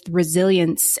with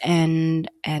resilience and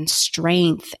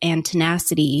strength and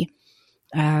tenacity,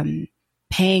 paying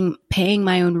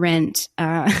my own rent,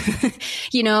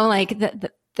 you know, like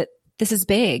this is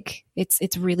big.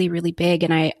 It's really, really big.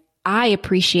 And I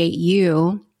appreciate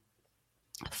you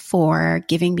for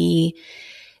giving me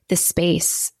the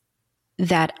space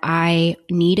that I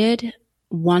needed,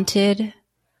 wanted,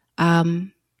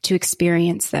 to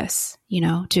experience this, you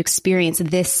know, to experience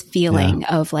this feeling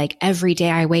of like every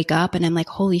day I wake up and I'm like,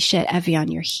 holy shit,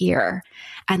 Ev'Yan, you're here.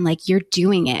 And like, you're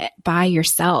doing it by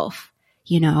yourself,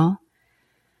 you know?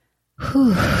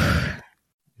 Whew.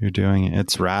 You're doing it.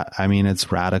 It's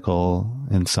radical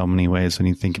in so many ways when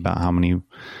you think about how many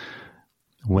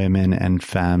women and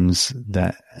femmes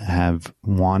that have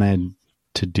wanted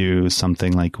to do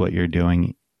something like what you're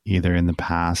doing, either in the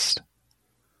past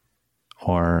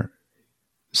or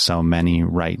so many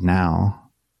right now,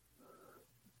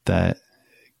 that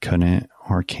couldn't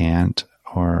or can't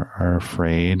or are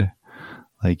afraid.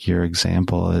 Like your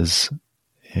example is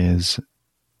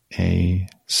a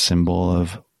symbol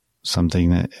of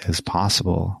something that is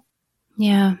possible.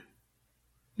 Yeah.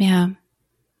 Yeah.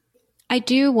 I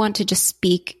do want to just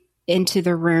speak into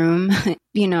the room,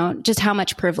 you know, just how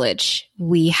much privilege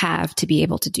we have to be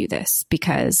able to do this,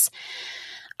 because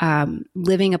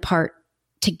living apart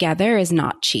together is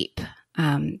not cheap.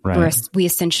 Right. We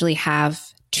essentially have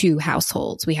two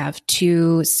households. We have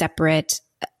two separate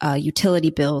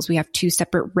utility bills. We have two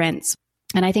separate rents.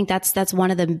 And I think that's one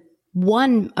of the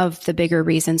bigger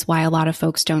reasons why a lot of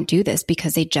folks don't do this,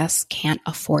 because they just can't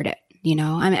afford it. You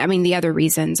know, I mean, the other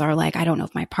reasons are like, I don't know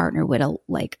if my partner would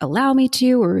allow me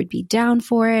to, or would be down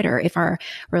for it, or if our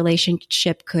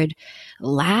relationship could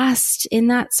last in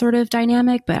that sort of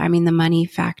dynamic. But I mean, the money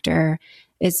factor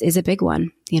is a big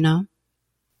one, you know?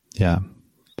 Yeah.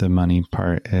 The money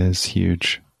part is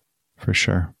huge for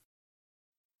sure.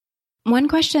 One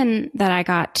question that I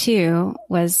got too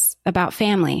was about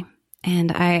family.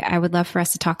 And I would love for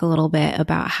us to talk a little bit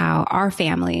about how our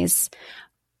families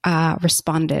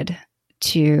responded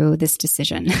to this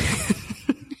decision.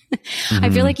 I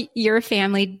feel like your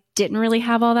family didn't really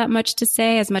have all that much to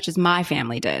say, as much as my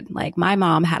family did. Like my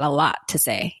mom had a lot to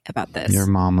say about this. Your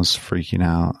mom was freaking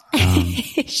out.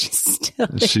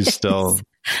 She's still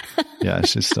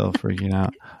freaking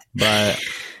out. But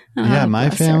yeah, my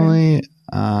family,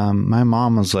 my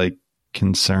mom was like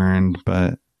concerned,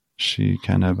 but she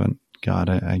kind of got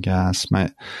it, I guess.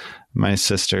 My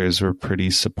sisters were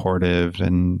pretty supportive,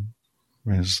 and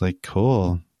I was like,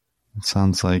 cool. It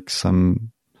sounds like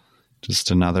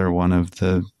just another one of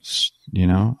the,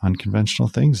 unconventional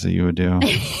things that you would do.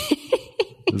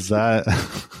 Is that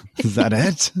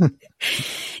it?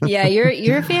 Yeah,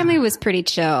 your family was pretty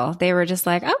chill. They were just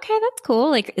like, okay, that's cool.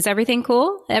 Like, is everything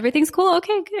cool? Everything's cool.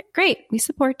 Okay, good, great. We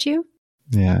support you.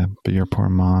 Yeah, but your poor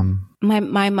mom.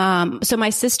 My mom. So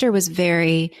my sister was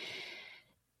very,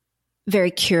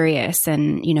 very curious,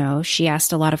 and she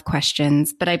asked a lot of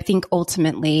questions. But I think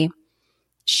ultimately,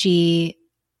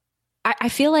 I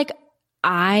feel like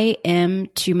I am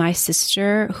to my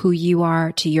sister who you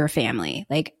are to your family.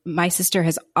 Like, my sister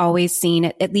has always seen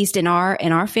it, at least in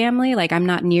our family. Like, I'm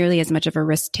not nearly as much of a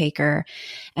risk taker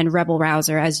and rebel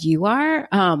rouser as you are.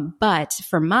 But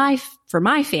for my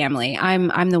family,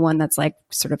 I'm the one that's like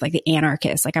sort of like the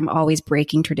anarchist. Like, I'm always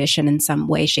breaking tradition in some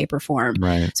way, shape, or form.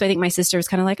 Right. So I think my sister was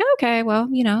kind of like, okay, well,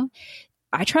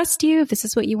 I trust you if this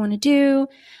is what you want to do.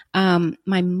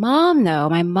 My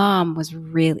mom was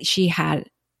really,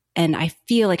 and I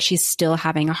feel like she's still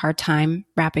having a hard time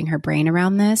wrapping her brain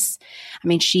around this. I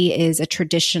mean, she is a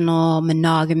traditional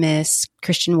monogamous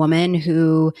Christian woman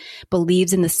who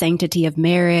believes in the sanctity of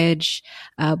marriage,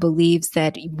 believes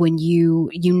that when you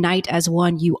unite as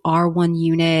one, you are one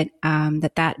unit,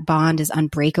 that bond is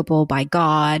unbreakable by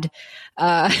God.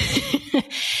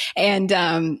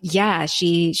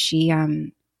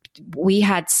 We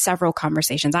had several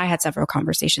conversations. I had several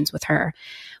conversations with her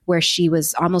where she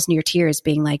was almost near tears,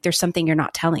 being like, there's something you're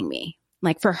not telling me.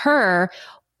 Like, for her,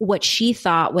 what she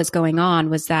thought was going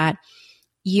on was that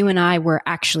you and I were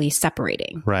actually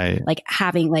separating. Right. Like,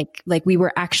 having like we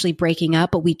were actually breaking up,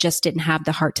 but we just didn't have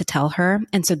the heart to tell her.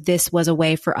 And so this was a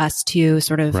way for us to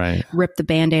sort of rip the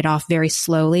Band-Aid off very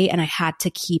slowly. And I had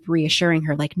to keep reassuring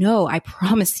her, like, no, I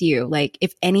promise you, like,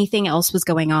 if anything else was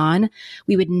going on,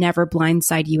 we would never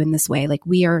blindside you in this way. Like,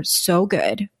 we are so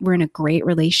good. We're in a great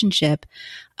relationship.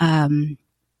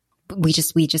 We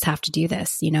just have to do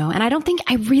this, And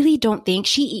I really don't think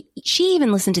she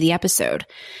even listened to the episode.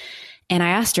 And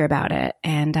I asked her about it,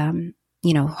 and,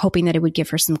 hoping that it would give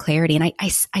her some clarity. And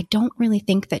I don't really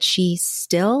think that she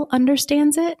still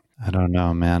understands it. I don't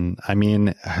know, man. I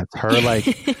mean,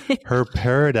 her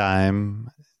paradigm,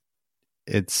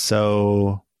 it's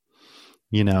so,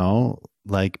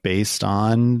 based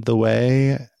on the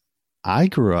way I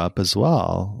grew up as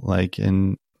well. Like,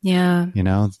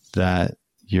 that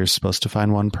you're supposed to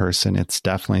find one person. It's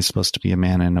definitely supposed to be a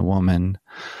man and a woman.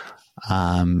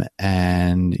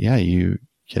 You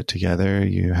get together,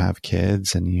 you have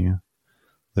kids, and you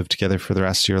live together for the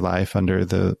rest of your life under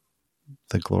the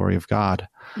glory of God.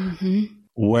 Mm-hmm.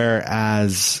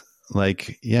 Whereas,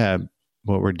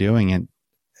 what we're doing,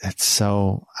 it's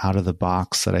so out of the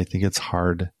box that I think it's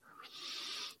hard.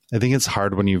 I think it's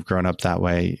hard when you've grown up that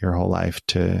way your whole life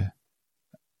to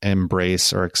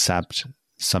embrace or accept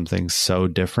something so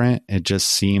different. It just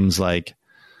seems like,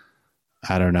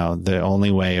 I don't know, the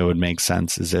only way it would make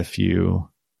sense is if you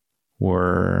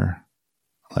were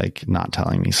like not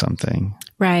telling me something.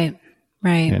 Right.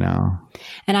 And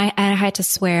I had to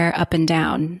swear up and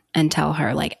down and tell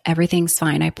her, like, everything's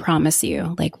fine. I promise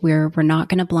you. Like, we're not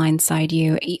going to blindside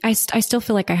you. I still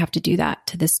feel like I have to do that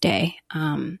to this day.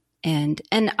 And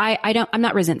I'm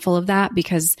not resentful of that,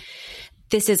 because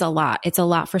this is a lot. It's a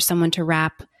lot for someone to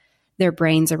wrap their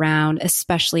brains around,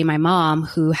 especially my mom,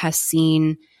 who has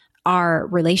seen our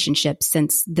relationship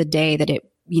since the day that it,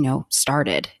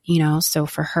 started, so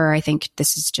for her, I think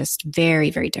this is just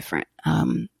very, very different.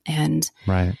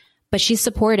 But she's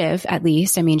supportive, at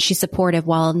least. I mean, she's supportive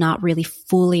while not really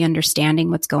fully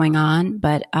understanding what's going on.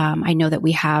 But, I know that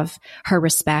we have her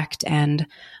respect, and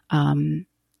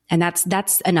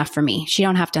that's enough for me. She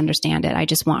don't have to understand it. I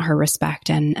just want her respect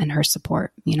and her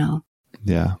support,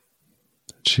 Yeah.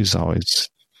 She's always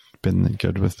been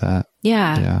good with that.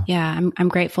 Yeah. I'm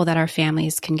grateful that our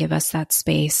families can give us that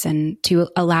space and to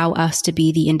allow us to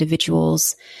be the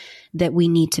individuals that we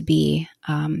need to be,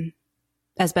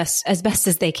 as best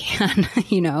as they can,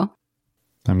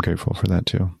 I'm grateful for that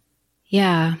too.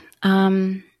 Yeah.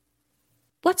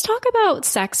 Let's talk about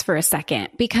sex for a second,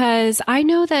 because I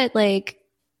know that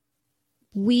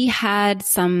we had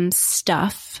some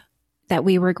stuff that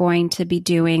we were going to be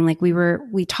doing.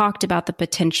 We talked about the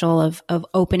potential of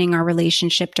opening our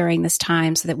relationship during this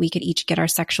time so that we could each get our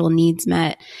sexual needs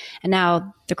met. And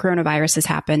now the coronavirus has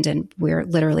happened, and we're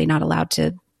literally not allowed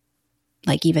to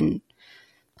even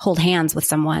hold hands with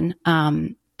someone.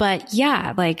 But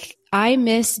yeah, I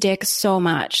miss Dick so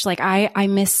much. I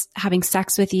miss having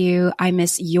sex with you. I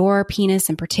miss your penis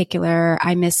in particular.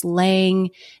 I miss laying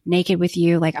naked with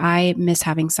you. I miss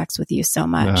having sex with you so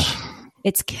much.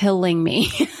 It's killing me.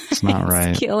 It's not right.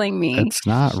 It's killing me. It's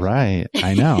not right.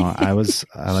 I know. I was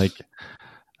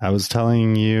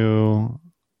telling you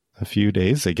a few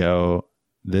days ago,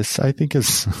 this I think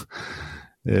is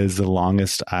the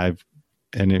longest and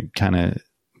it kind of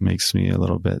makes me a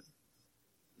little bit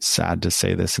sad to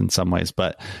say this in some ways,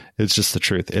 but it's just the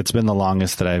truth. It's been the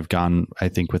longest that I've gone, I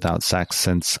think, without sex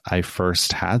since I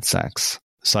first had sex.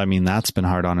 So, I mean, that's been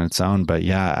hard on its own, but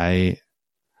yeah,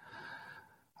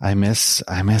 I miss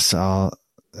all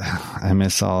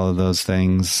of those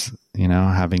things, you know,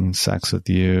 having sex with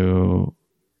you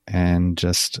and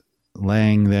just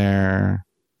laying there,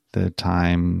 the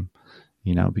time,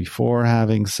 you know, before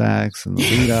having sex and the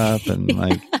lead up and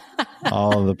like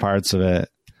all of the parts of it.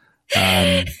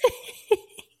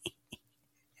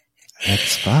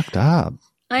 It's fucked up.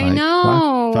 I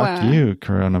know. Fuck you,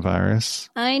 coronavirus.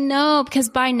 I know, because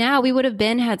by now we would have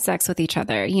had sex with each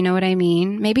other. You know what I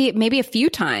mean? Maybe a few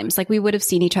times. Like we would have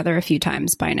seen each other a few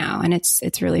times by now, and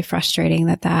it's really frustrating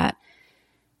that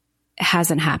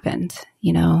hasn't happened.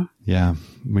 You know? Yeah,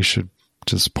 we should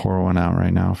just pour one out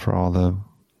right now for all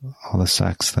the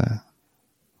sex that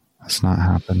has not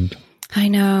happened. I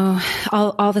know.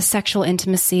 All the sexual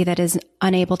intimacy that is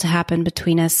unable to happen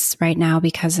between us right now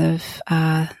because of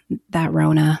that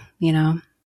Rona, you know?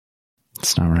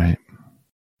 It's not right.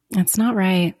 It's not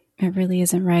right. It really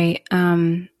isn't right.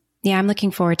 Yeah, I'm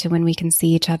looking forward to when we can see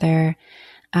each other,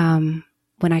 when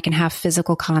I can have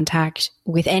physical contact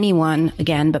with anyone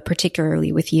again, but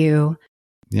particularly with you.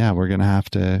 Yeah, we're going to have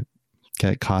to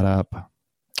get caught up,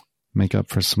 make up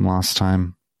for some lost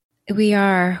time. We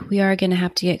are going to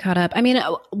have to get caught up. I mean,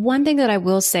 one thing that I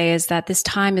will say is that this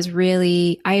time is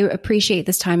really, I appreciate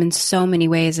this time in so many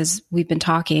ways, as we've been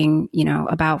talking, you know,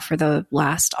 about for the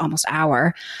last almost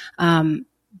hour.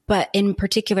 But in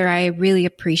particular, I really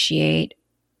appreciate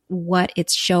what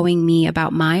it's showing me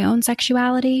about my own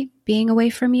sexuality being away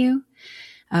from you.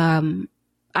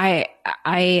 I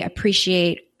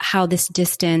appreciate how this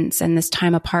distance and this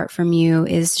time apart from you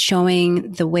is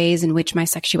showing the ways in which my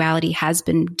sexuality has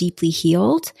been deeply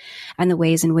healed and the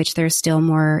ways in which there's still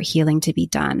more healing to be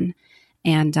done.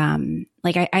 And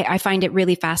I find it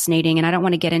really fascinating, and I don't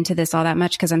want to get into this all that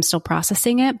much because I'm still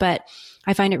processing it, but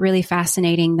I find it really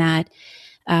fascinating that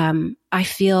I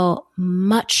feel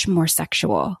much more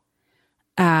sexual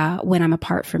when I'm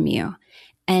apart from you.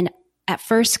 And at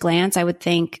first glance, I would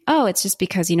think, oh, it's just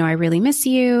because, you know, I really miss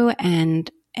you, and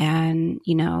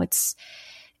you know, it's,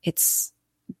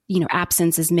 you know,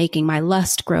 absence is making my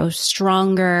lust grow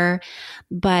stronger.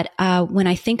 But when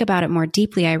I think about it more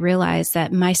deeply, I realize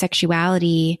that my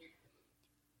sexuality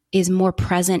is more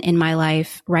present in my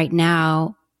life right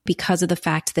now because of the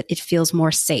fact that it feels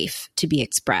more safe to be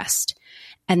expressed,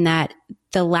 and that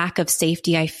the lack of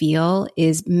safety I feel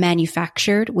is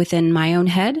manufactured within my own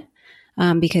head.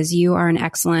 Because you are an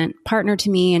excellent partner to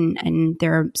me, and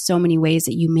there are so many ways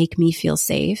that you make me feel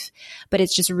safe, but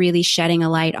it's just really shedding a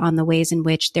light on the ways in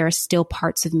which there are still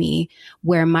parts of me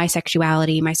where my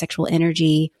sexuality, my sexual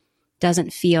energy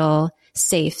doesn't feel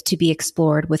safe to be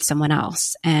explored with someone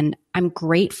else. And I'm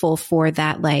grateful for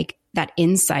that, like that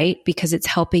insight, because it's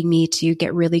helping me to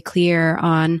get really clear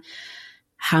on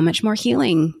how much more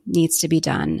healing needs to be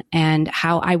done and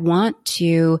how I want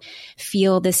to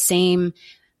feel the same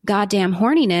goddamn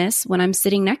horniness when I'm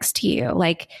sitting next to you.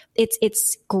 Like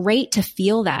it's great to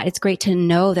feel that. It's great to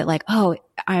know that, like, oh,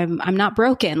 I'm not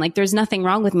broken. Like there's nothing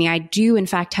wrong with me. I do in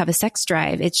fact have a sex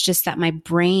drive. It's just that my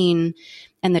brain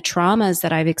and the traumas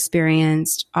that I've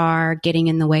experienced are getting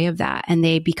in the way of that, and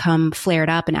they become flared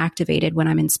up and activated when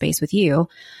I'm in space with you.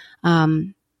 Yeah,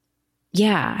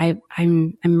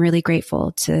 I'm really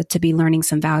grateful to be learning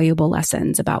some valuable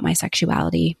lessons about my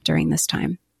sexuality during this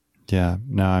time. Yeah,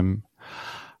 no,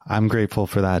 I'm grateful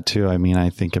for that too. I mean, I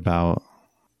think about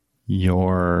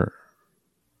I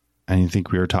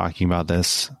think we were talking about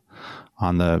this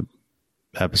on the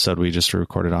episode we just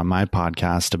recorded on my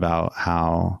podcast about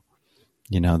how,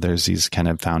 you know, there's these kind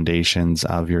of foundations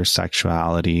of your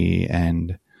sexuality,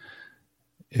 and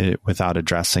without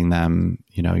addressing them,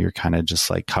 you know, you're kind of just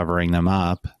like covering them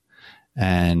up.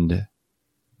 And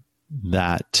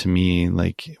that to me,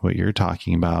 like what you're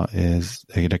talking about, is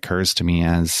it occurs to me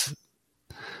as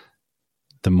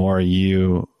the more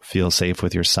you feel safe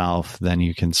with yourself, then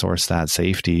you can source that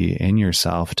safety in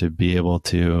yourself to be able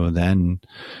to then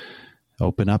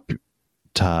open up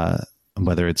to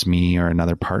whether it's me or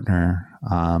another partner.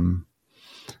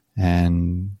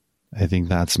 And I think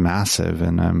that's massive.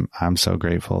 And I'm so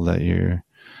grateful that you're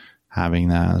having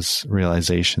those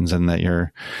realizations, and that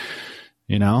you're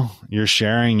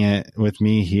sharing it with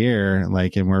me here.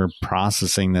 Like, and we're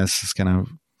processing this. It's kind of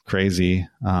crazy.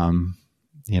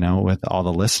 with all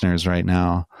the listeners right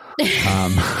now.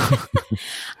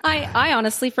 I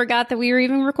honestly forgot that we were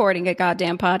even recording a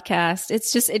goddamn podcast.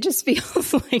 It just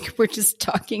feels like we're just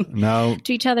talking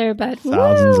to each other, but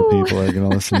thousands of people are going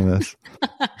to listen to this.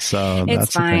 So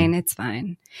it's fine. It's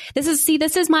fine. This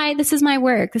is my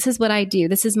work. This is what I do.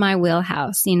 This is my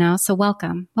wheelhouse, so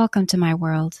welcome to my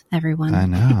world, everyone. I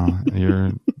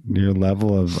know your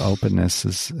level of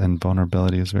openness and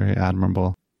vulnerability is very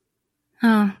admirable.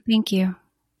 Oh, thank you.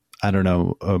 I don't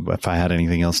know if I had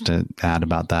anything else to add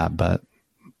about that, but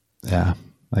yeah,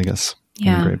 I guess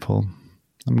I'm grateful.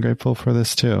 I'm grateful for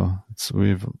this too.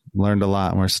 We've learned a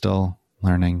lot and we're still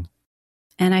learning.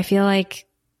 And I feel like,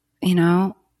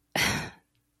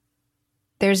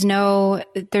 there's no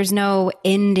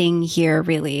ending here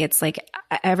really. It's like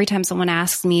every time someone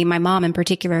asks me, my mom in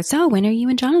particular, so when are you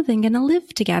and Jonathan going to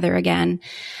live together again?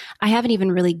 I haven't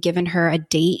even really given her a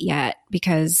date yet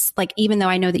because even though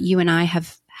I know that you and I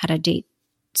have had a date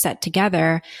set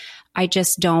together, I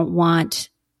just I want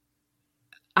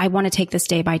to take this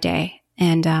day by day.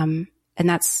 And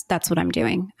that's what I'm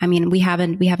doing. I mean, we have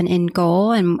an end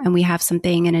goal and we have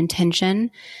something, an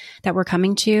intention that we're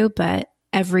coming to, but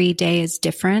every day is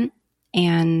different.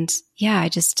 And yeah,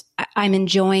 I'm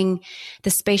enjoying the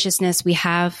spaciousness we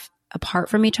have apart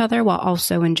from each other while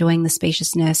also enjoying the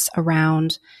spaciousness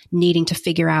around needing to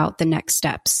figure out the next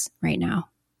steps right now.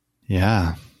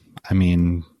 Yeah. I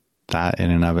mean, that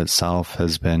in and of itself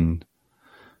has been,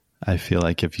 I feel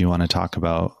like if you want to talk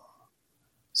about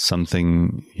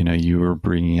something, you were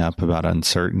bringing up about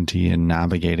uncertainty and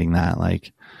navigating that,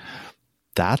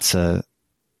 that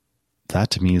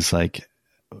to me is like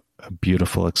a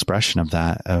beautiful expression of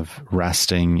that, of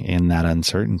resting in that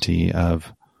uncertainty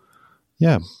of,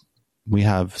 yeah, we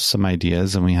have some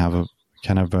ideas and we have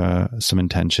some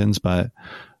intentions, but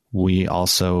we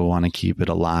also want to keep it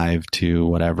alive to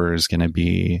whatever is going to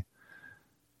be,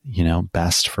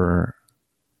 best for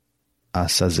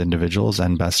us as individuals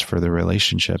and best for the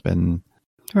relationship. And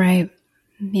right.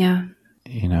 Yeah.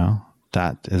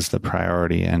 That is the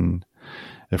priority. And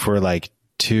if we're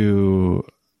too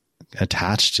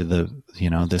attached to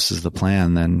this is the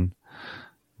plan, then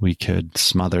we could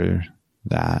smother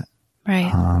that.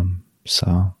 Right.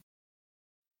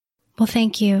 Well,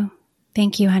 thank you.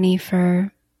 Thank you, honey,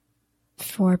 for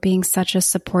being such a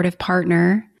supportive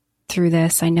partner through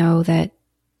this. I know that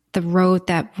the road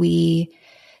that we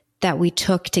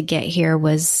took to get here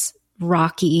was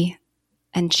rocky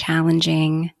and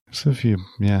challenging. There's a few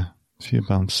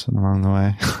bumps along the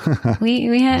way.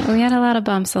 we had a lot of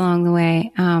bumps along the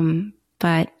way.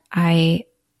 But I'm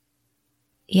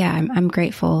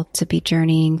grateful to be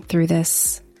journeying through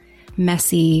this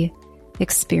messy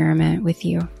experiment with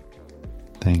you.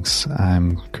 Thanks.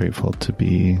 I'm grateful to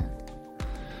be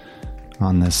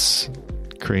on this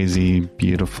crazy,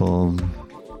 beautiful,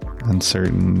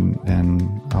 uncertain,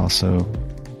 and also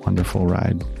wonderful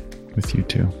ride with you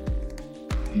too.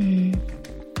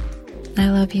 I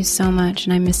love you so much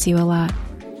and I miss you a lot.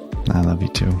 I love you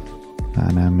too.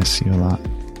 And I miss you a lot.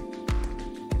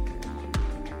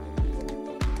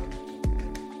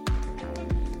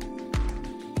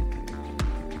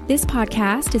 This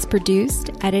podcast is produced,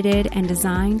 edited, and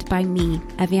designed by me,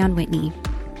 Evian Whitney.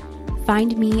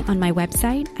 Find me on my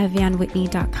website,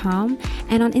 evianwhitney.com,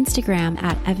 and on Instagram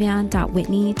at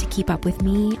evian.whitney to keep up with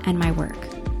me and my work.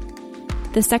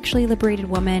 The Sexually Liberated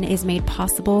Woman is made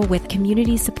possible with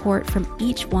community support from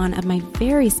each one of my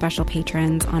very special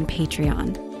patrons on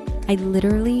Patreon. I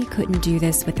literally couldn't do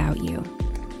this without you.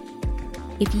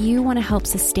 If you want to help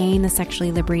sustain the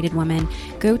Sexually Liberated Woman,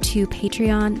 go to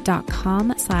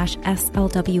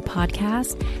patreon.com/SLW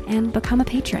podcast and become a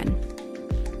patron.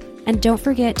 And don't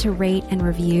forget to rate and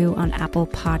review on Apple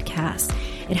Podcasts.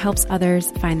 It helps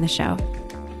others find the show.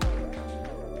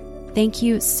 Thank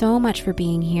you so much for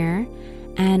being here,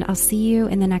 and I'll see you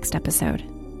in the next episode.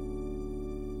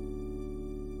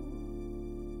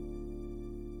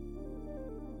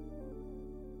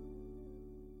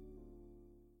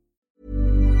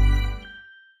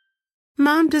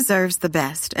 Mom deserves the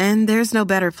best, and there's no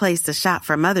better place to shop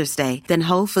for Mother's Day than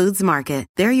Whole Foods Market.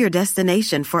 They're your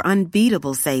destination for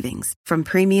unbeatable savings, from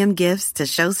premium gifts to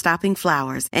show-stopping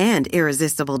flowers and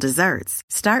irresistible desserts.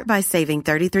 Start by saving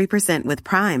 33% with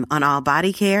Prime on all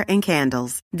body care and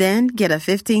candles. Then get a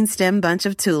 15-stem bunch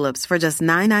of tulips for just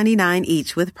 $9.99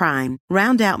 each with Prime.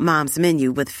 Round out Mom's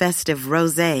menu with festive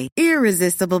rosé,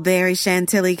 irresistible berry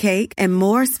chantilly cake, and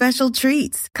more special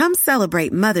treats. Come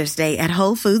celebrate Mother's Day at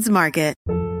Whole Foods Market.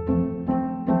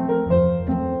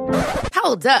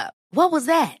 Hold up. What was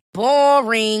that?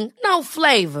 Boring. No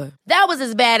flavor. That was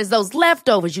as bad as those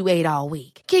leftovers you ate all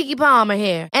week. Keke Palmer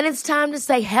here, and it's time to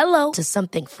say hello to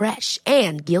something fresh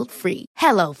and guilt-free.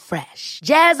 Hello Fresh.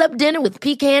 Jazz up dinner with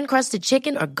pecan-crusted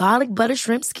chicken or garlic butter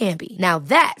shrimp scampi. Now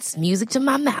that's music to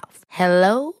my mouth.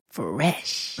 Hello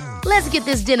Fresh. Let's get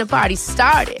this dinner party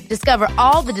started. Discover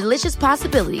all the delicious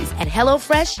possibilities at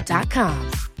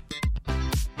HelloFresh.com.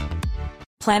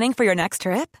 Planning for your next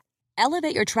trip?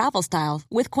 Elevate your travel style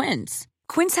with Quince.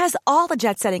 Quince has all the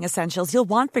jet-setting essentials you'll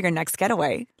want for your next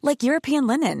getaway, like European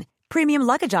linen, premium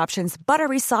luggage options,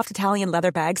 buttery soft Italian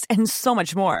leather bags, and so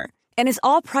much more. And is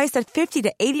all priced at 50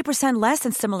 to 80% less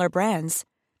than similar brands.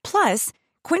 Plus,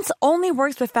 Quince only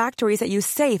works with factories that use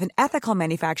safe and ethical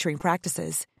manufacturing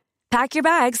practices. Pack your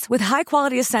bags with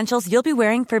high-quality essentials you'll be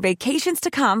wearing for vacations to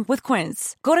come with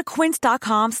Quince. Go to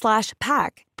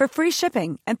quince.com/pack for free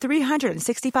shipping and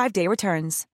 365-day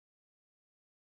returns.